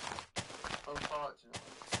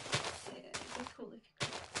 Unfortunately. Yeah, it'd be cool if you could.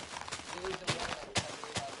 There is a way that you can do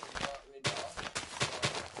that with rotary door.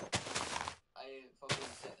 I ain't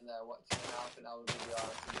fucking sitting there watching an half an hour video how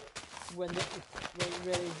to do it. when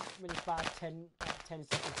it's about 10 seconds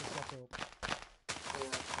to set up.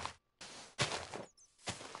 Yeah.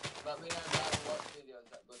 But I mean, I'd rather watch videos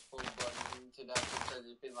that goes full blown into that instead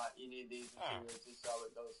of being like, you need these materials, this is how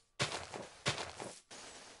it goes.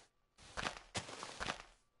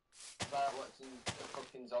 If I like watching a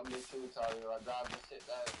fucking zombie tutorial, I'd rather sit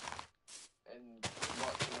there and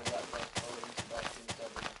watch them that goes full into that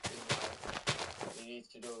instead of just being like, you need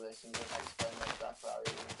to do this and just explain exactly how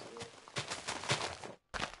you need to do it.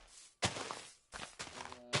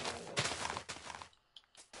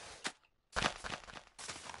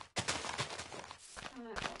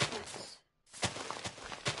 Alright, what's next?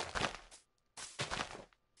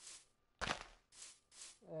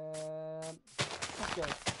 Let's go.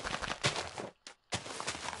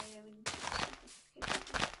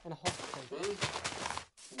 And a hospital.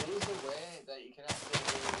 There's a way that you can actually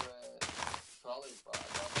do trolleys, but I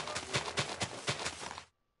don't know how to do it.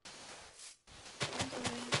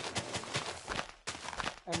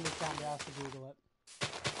 And we can't be asked to Google it.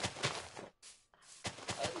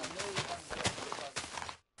 I know you can do it because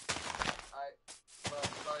well,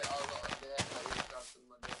 sorry, I got a day and I used to have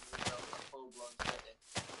someone doing the built a full blown city.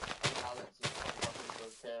 And Alex just popped up into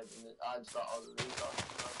a cave and I just got all the resources.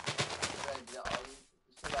 So I did it all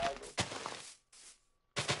survival.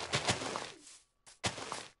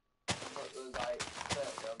 But there was like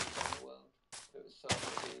 30 of them in the world. It was so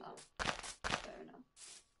much easier. Oh, fair enough.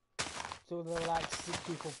 So there were like 6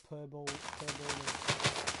 people per building.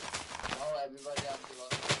 No, everybody had their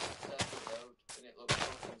own separate build and it looked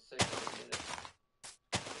fucking sick when we did it.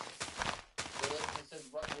 So they said,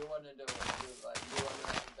 what do you want to do? And I was like, do you want to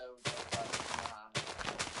have a build? And I was like, nah.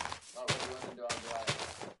 Like, what do you want to do? I'll be like,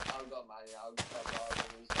 I'll go money, I'll grab all the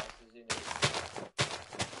resources you need.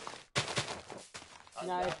 I'd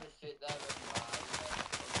rather sit there and mine than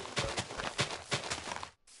fucking build it.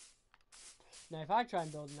 Now if I try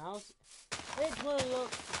and build an house, it will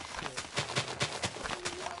look shit.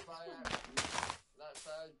 That's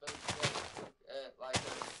why I built like a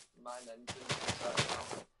mine entrance inside the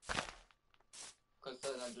mountain. Because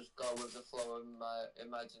then I just go with the flow of my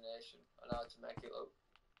imagination on how to make it look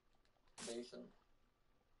decent.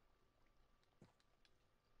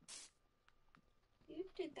 You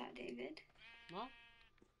did that, David. What?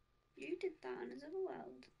 You did that on his other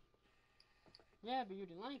world. Yeah, but you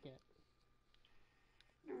didn't like it.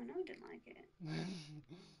 No, I know I didn't like it.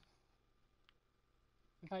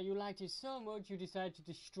 In fact, you liked it so much you decided to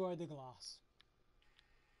destroy the glass.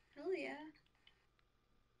 Hell yeah.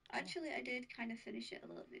 Actually, I did kind of finish it a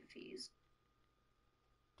little bit for you.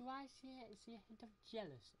 Do I see a hint of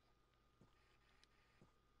jealousy?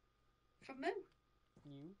 From who?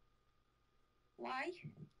 You? Why?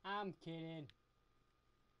 I'm kidding.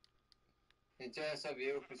 It's just of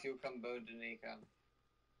you because you can build and he can.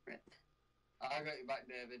 Rip. I got you back,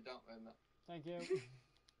 David. Don't worry, mate. Thank you.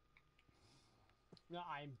 No,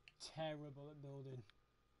 I'm terrible at building.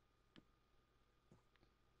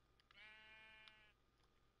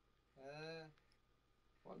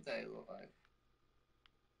 What day look like?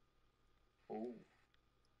 Oh.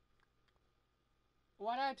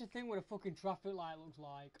 Why do I have to think what a fucking traffic light looks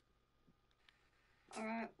like?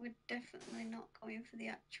 Alright, we're definitely not going for the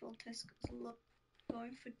actual Tesco's. Look,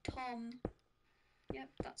 going for Tom. Yep,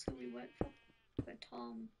 that's who we work for. For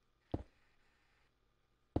Tom.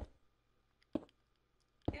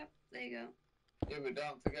 Yep, there you go. Yeah, but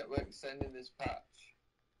don't forget we're extending this patch.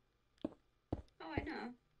 Oh, I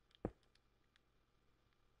know.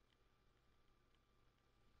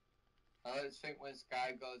 I always think when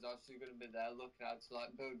Sky goes off, she's going to be there looking out to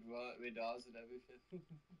like build rotary doors and everything.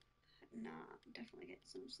 Nah, definitely get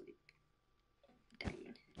some sleep. Dang.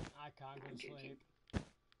 I can't go I'm to joking. sleep.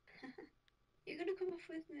 You're gonna come off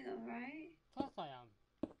with me though, right? Of course I am.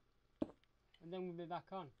 And then we'll be back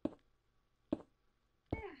on.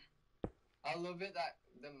 Yeah. I love it that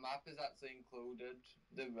the map is actually included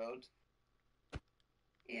the road.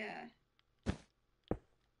 Yeah.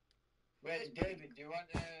 Wait, David, do you want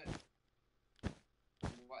to...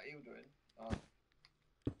 What are you doing? Oh.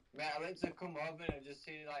 Mate, I went to come over and I just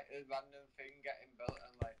see like a random thing getting built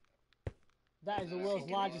and like... That is the Yeah, world's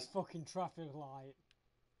so largest fucking traffic light.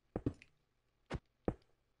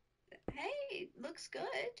 Hey, looks good.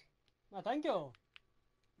 Oh, thank you. Oh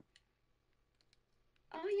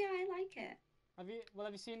yeah, I like it. Have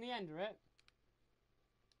you seen the end of it?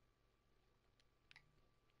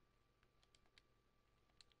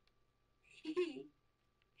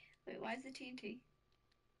 Wait, why is the TNT?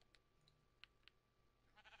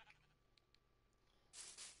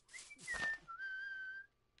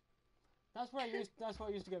 That's what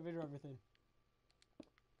I used to get rid of everything.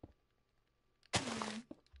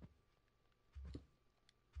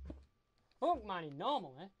 Fuck man,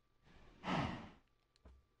 normal, eh?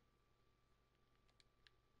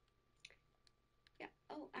 Yeah.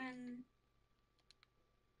 Oh, and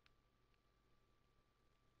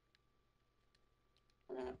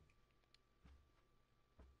hello.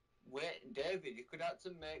 Wait, David, you could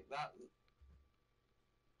actually make that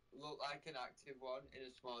look like an active one in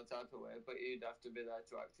a small type of way, but you'd have to be there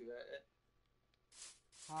to activate it.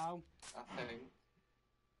 How? I think.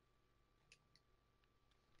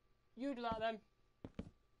 You do that then.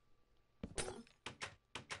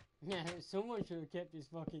 Yeah, someone should have kept his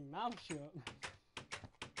fucking mouth shut.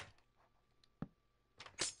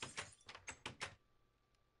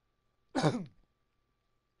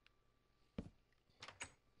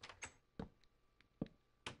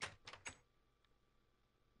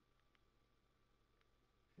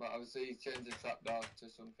 But obviously you change the trapdoor to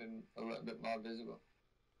something a little bit more visible.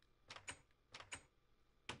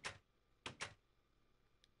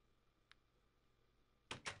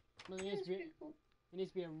 Well, Yeah, it's pretty cool. it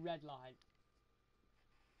needs to be a red light.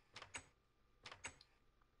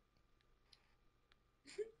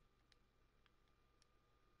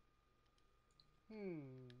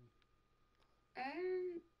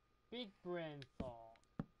 Big brain thought.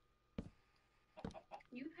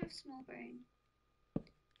 You have small brain.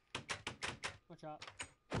 Watch out.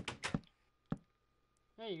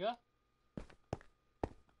 There you go.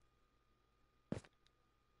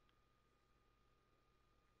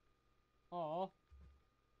 Or oh,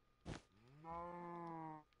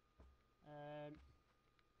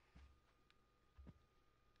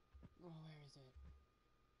 where is it?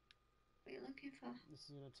 What are you looking for? This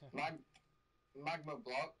is gonna take Magma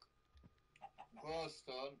block,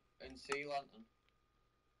 glowstone, and sea lantern.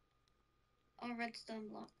 Oh, redstone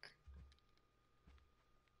block.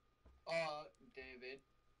 Or, David.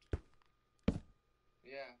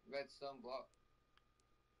 Yeah, redstone block.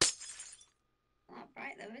 Not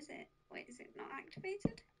bright though, is it? Wait, is it not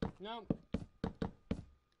activated? no.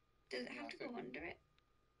 Does it have to go under it?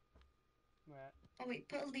 Where? Oh wait,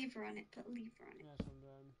 put a lever on it. Put a lever on it. That's what I'm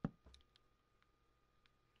doing.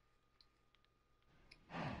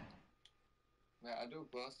 Right, I do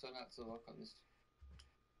glowstone had to look on this.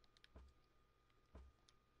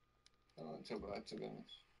 I don't too bad, to be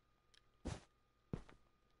honest.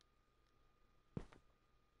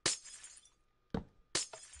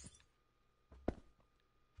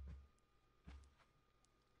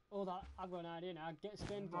 Oh, that I've got an idea now. Get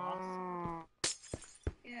stained glass.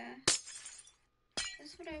 Yeah.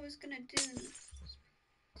 That's what I was gonna do.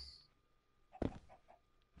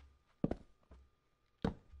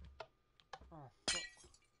 Oh fuck.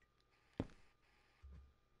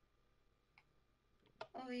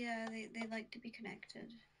 Oh yeah, they like to be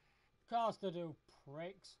connected. Of course they do,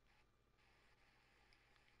 pricks.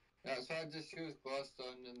 Yeah, so I just use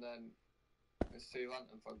glowstone and then a sea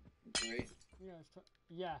lantern for green. Yeah,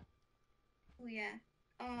 yeah. Oh yeah.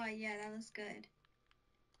 Oh yeah, that was good.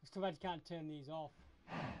 It's too bad you can't turn these off.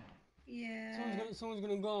 Yeah. Someone's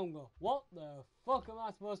gonna go and go, what the fuck am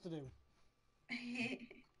I supposed to do?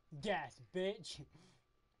 Guess, bitch.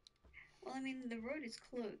 Well, I mean, the road is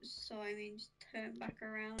closed, so I mean, just turn back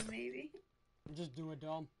around maybe. Just do a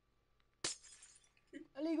dom.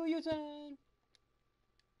 Illegal U-turn.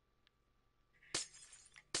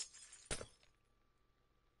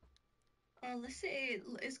 Oh, the city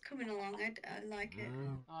is coming along. I like it.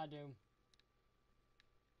 I do.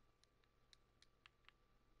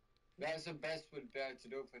 That's the best we'd be able to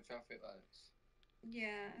do for traffic lights.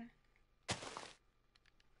 Yeah.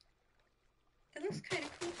 It looks kind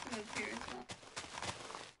of cool from up here as well.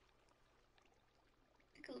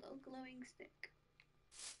 Like a little glowing stick.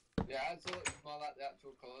 Yeah, it looks more like the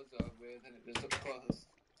actual colours over here than it does up close.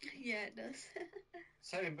 Yeah, it does.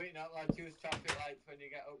 Sorry, but you're not allowed to use traffic lights when you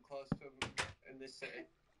get up close to them in this city.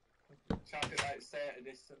 Traffic lights stay at a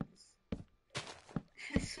distance.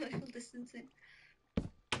 Social distancing.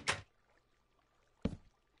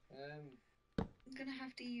 I'm gonna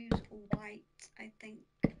have to use white, I think.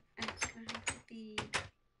 And it's gonna have to be...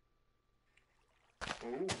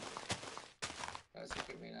 Ooh. That's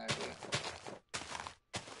giving me an idea.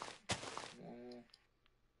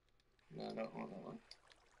 No, I don't want that one.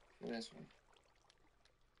 This one.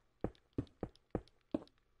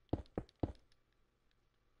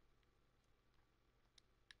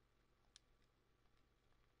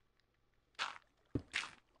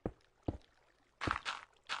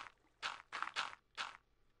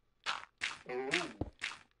 Ooh.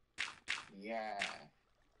 Yeah.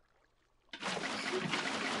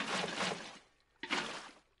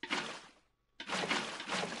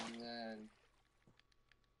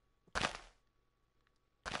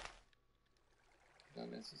 And then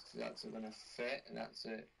this is that's gonna fit and that's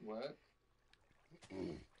it work.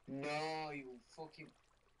 No, you fucking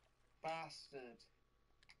bastard.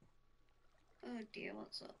 Oh dear,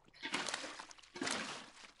 what's up?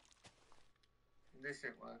 This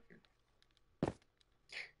ain't working.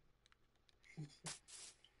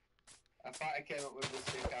 I thought I came up with this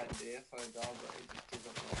sick idea for a door, but it just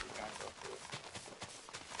doesn't work. You can't go through it.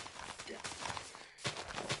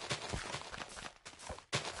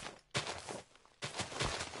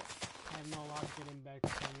 I have no allowed to get in bed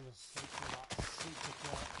because I'm gonna sleep for about 6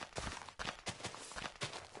 o'clock.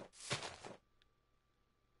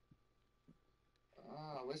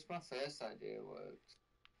 Ah, I wish my first idea worked.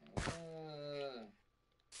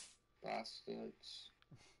 Bastards.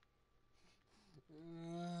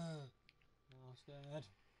 Bastard.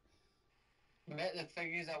 Mate, the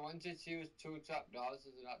thing is, I wanted to use 2 trapdoors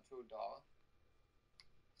as an actual door.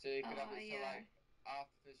 So you could have it so like half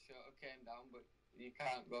the shutter came down, but you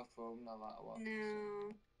can't go through them no matter what.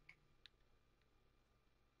 No.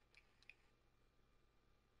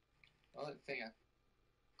 So, the only thing I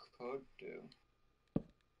could do. Do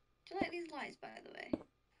you like these lights, by the way?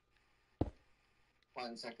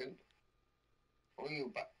 1 second. Oh, you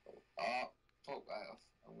back. Oh, fuck right off.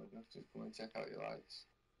 I'm gonna have to come and check out your lights.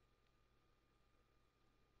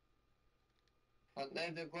 Aren't they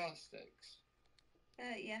the glow sticks?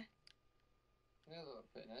 Yeah. They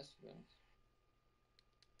look pretty nice, to be honest.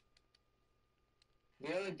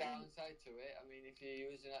 The only downside to it, I mean, if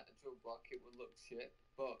you're using an actual block, it would look shit.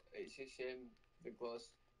 But it's a shame the glow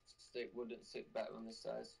stick wouldn't sit better on the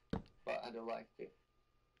stairs. But I do like it.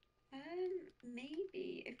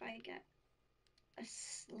 Maybe if I get a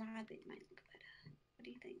slab, it might look better. What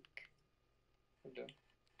do you think? I do.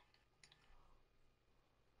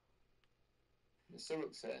 It still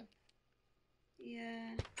looks same.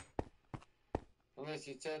 Yeah. Unless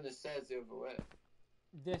you turn the stairs the other way.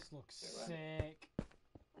 This looks sick.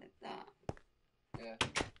 Like that. Yeah.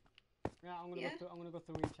 Yeah, I'm gonna go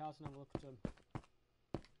through each house and have a look at them.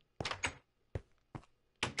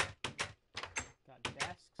 Got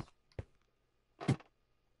desks.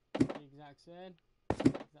 The exact same.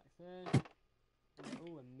 Exact same.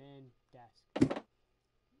 Oh, a main desk.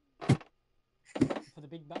 For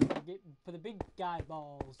the big guy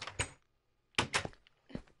balls.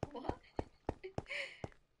 What? It's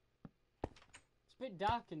a bit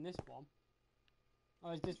dark in this one.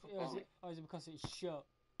 Or is it because it's shut?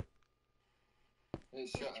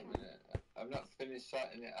 It's shut a minute. I'm not finished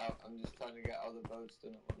sorting it out. I'm just trying to get all the boats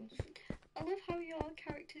done at once. I love how your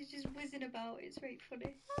character's just whizzing about. It's very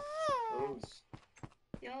funny. Whose?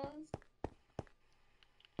 Yours?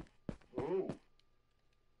 Ooh.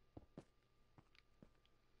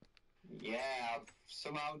 Yeah, I've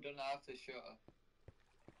somehow done half the shutter.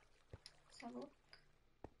 Let's have a look.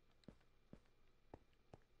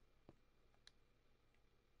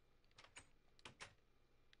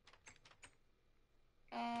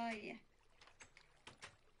 Yeah.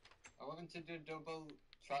 I want to do double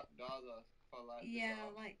trap door though for like. Yeah,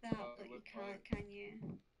 like that, but you can't, can you?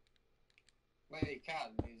 Well, you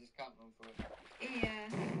can. You just can't run through it. Yeah.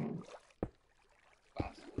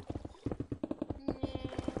 Bastard.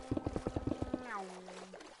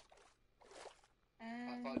 I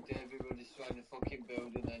thought David would destroy the fucking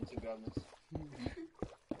building then, to be honest.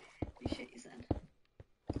 You shit yourself.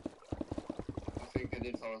 I think I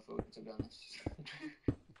did follow through, to be honest.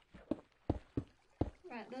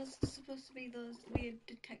 Right, those are supposed to be those weird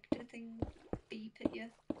detector things beep at you.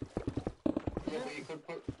 Yeah, but you could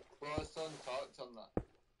put glowstone torch on that.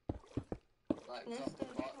 Like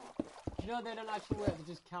Glowstone top torch. Do you know they don't actually work? They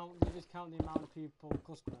just count the amount of people,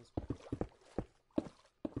 customers.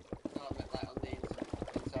 No, I meant like on the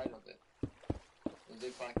inside of it. As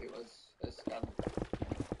if like it was a scan. I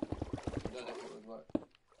don't know if it would work.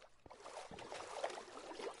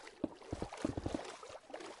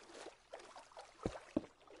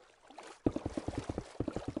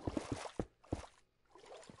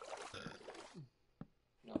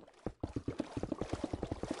 No.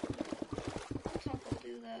 Top will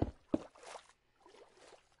do though.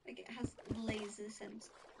 Like it has laser sense.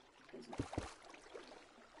 Doesn't it?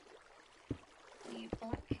 The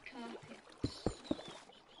black carpet.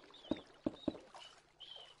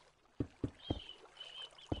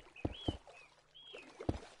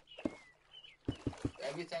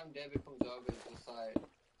 Every time David comes over, it's just like,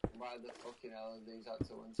 why the fucking hell are these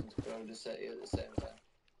actors wanting to build a city at the same time?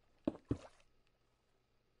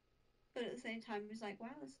 But at the same time, he's like, wow,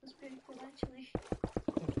 this looks pretty cool actually.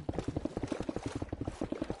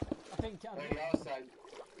 I think. Well,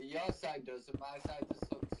 your side does, and my side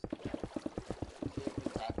just looks cheap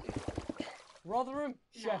and tacky. Rotherham,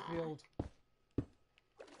 Nah. Sheffield.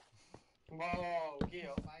 Whoa, get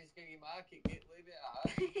up, mine's Giggy Market, leave it out.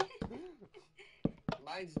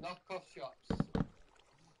 Mine's knockoff shops.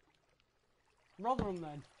 Rotherham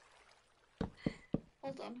then.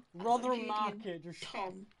 Hold on. Rotherham Market,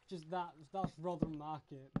 Tom. just that's Rotherham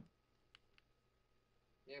Market.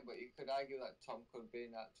 Yeah, but you could argue that Tom could be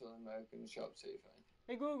an actual American shop, see if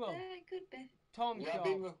Hey Google, Yeah, it could be. Tom you shop.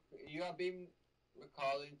 have been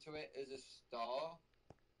recalling to it as a store,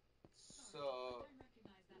 so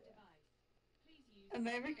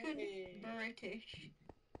American, Wee. British.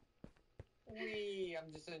 Wee,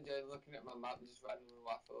 I'm just enjoying looking at my map, just randomly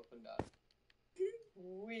waffle up and down.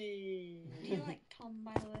 Wee. Do you like Tom,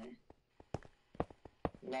 by the way?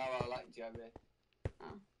 No, I like Jerry.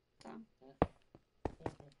 Oh, Tom.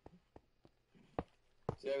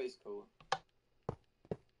 Jerry's cool.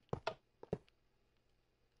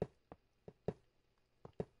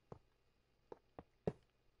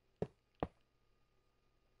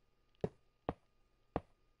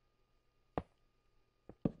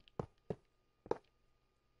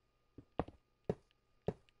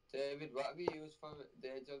 David, what have you used for the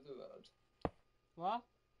edge of the road? What?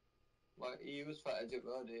 What you use for edge of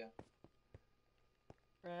road here?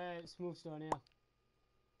 Smooth stone, yeah.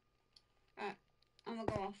 Right, I'm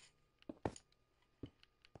gonna go off.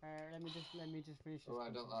 Let me just finish this. Oh, I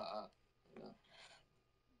don't like that. No.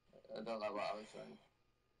 I don't like what I was saying.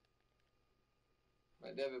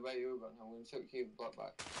 Right, David, where you going? I'm going to chuck you the block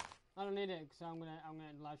back. I don't need it because I'm gonna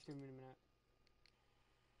live stream in a minute.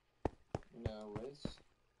 No worries.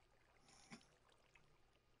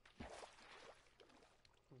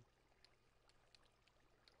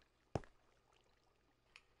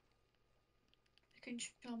 I can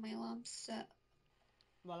show my alarm set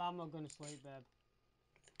Well, I'm not gonna sleep, babe.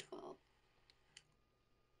 for 12.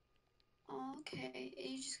 Okay, are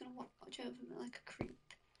you just gonna watch over me like a creep?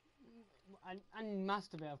 And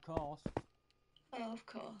masturbate, of course. Oh, of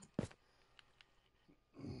course.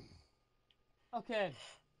 Okay.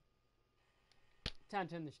 Time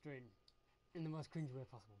to end the stream in the most cringy way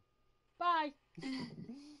possible. Bye.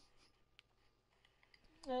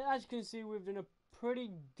 As you can see, we've done a pretty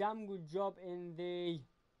damn good job in the.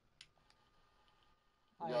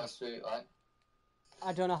 Your street light.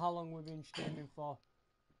 I don't know how long we've been streaming for,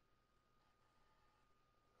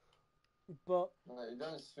 but No, you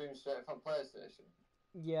don't stream straight from PlayStation.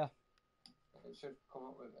 yeah. It should come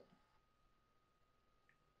up with it.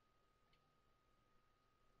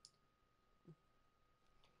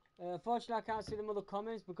 Unfortunately, I can't see them other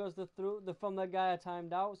comments because they're from the guy I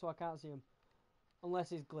timed out, so I can't see them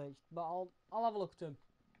unless he's glitched. But I'll have a look at them.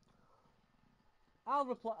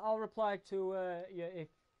 I'll reply to yeah, if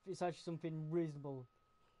it's actually something reasonable.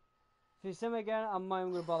 If you see him again, I'm not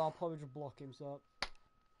even gonna bother. I'll probably just block him. So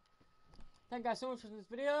thank you guys so much for this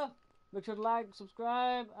video. Make sure to like,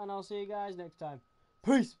 subscribe, and I'll see you guys next time.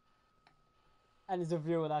 Peace. And there's a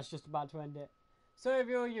viewer that's just about to end it. So if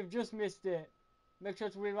you've just missed it, make sure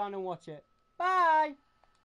to rewind and watch it. Bye!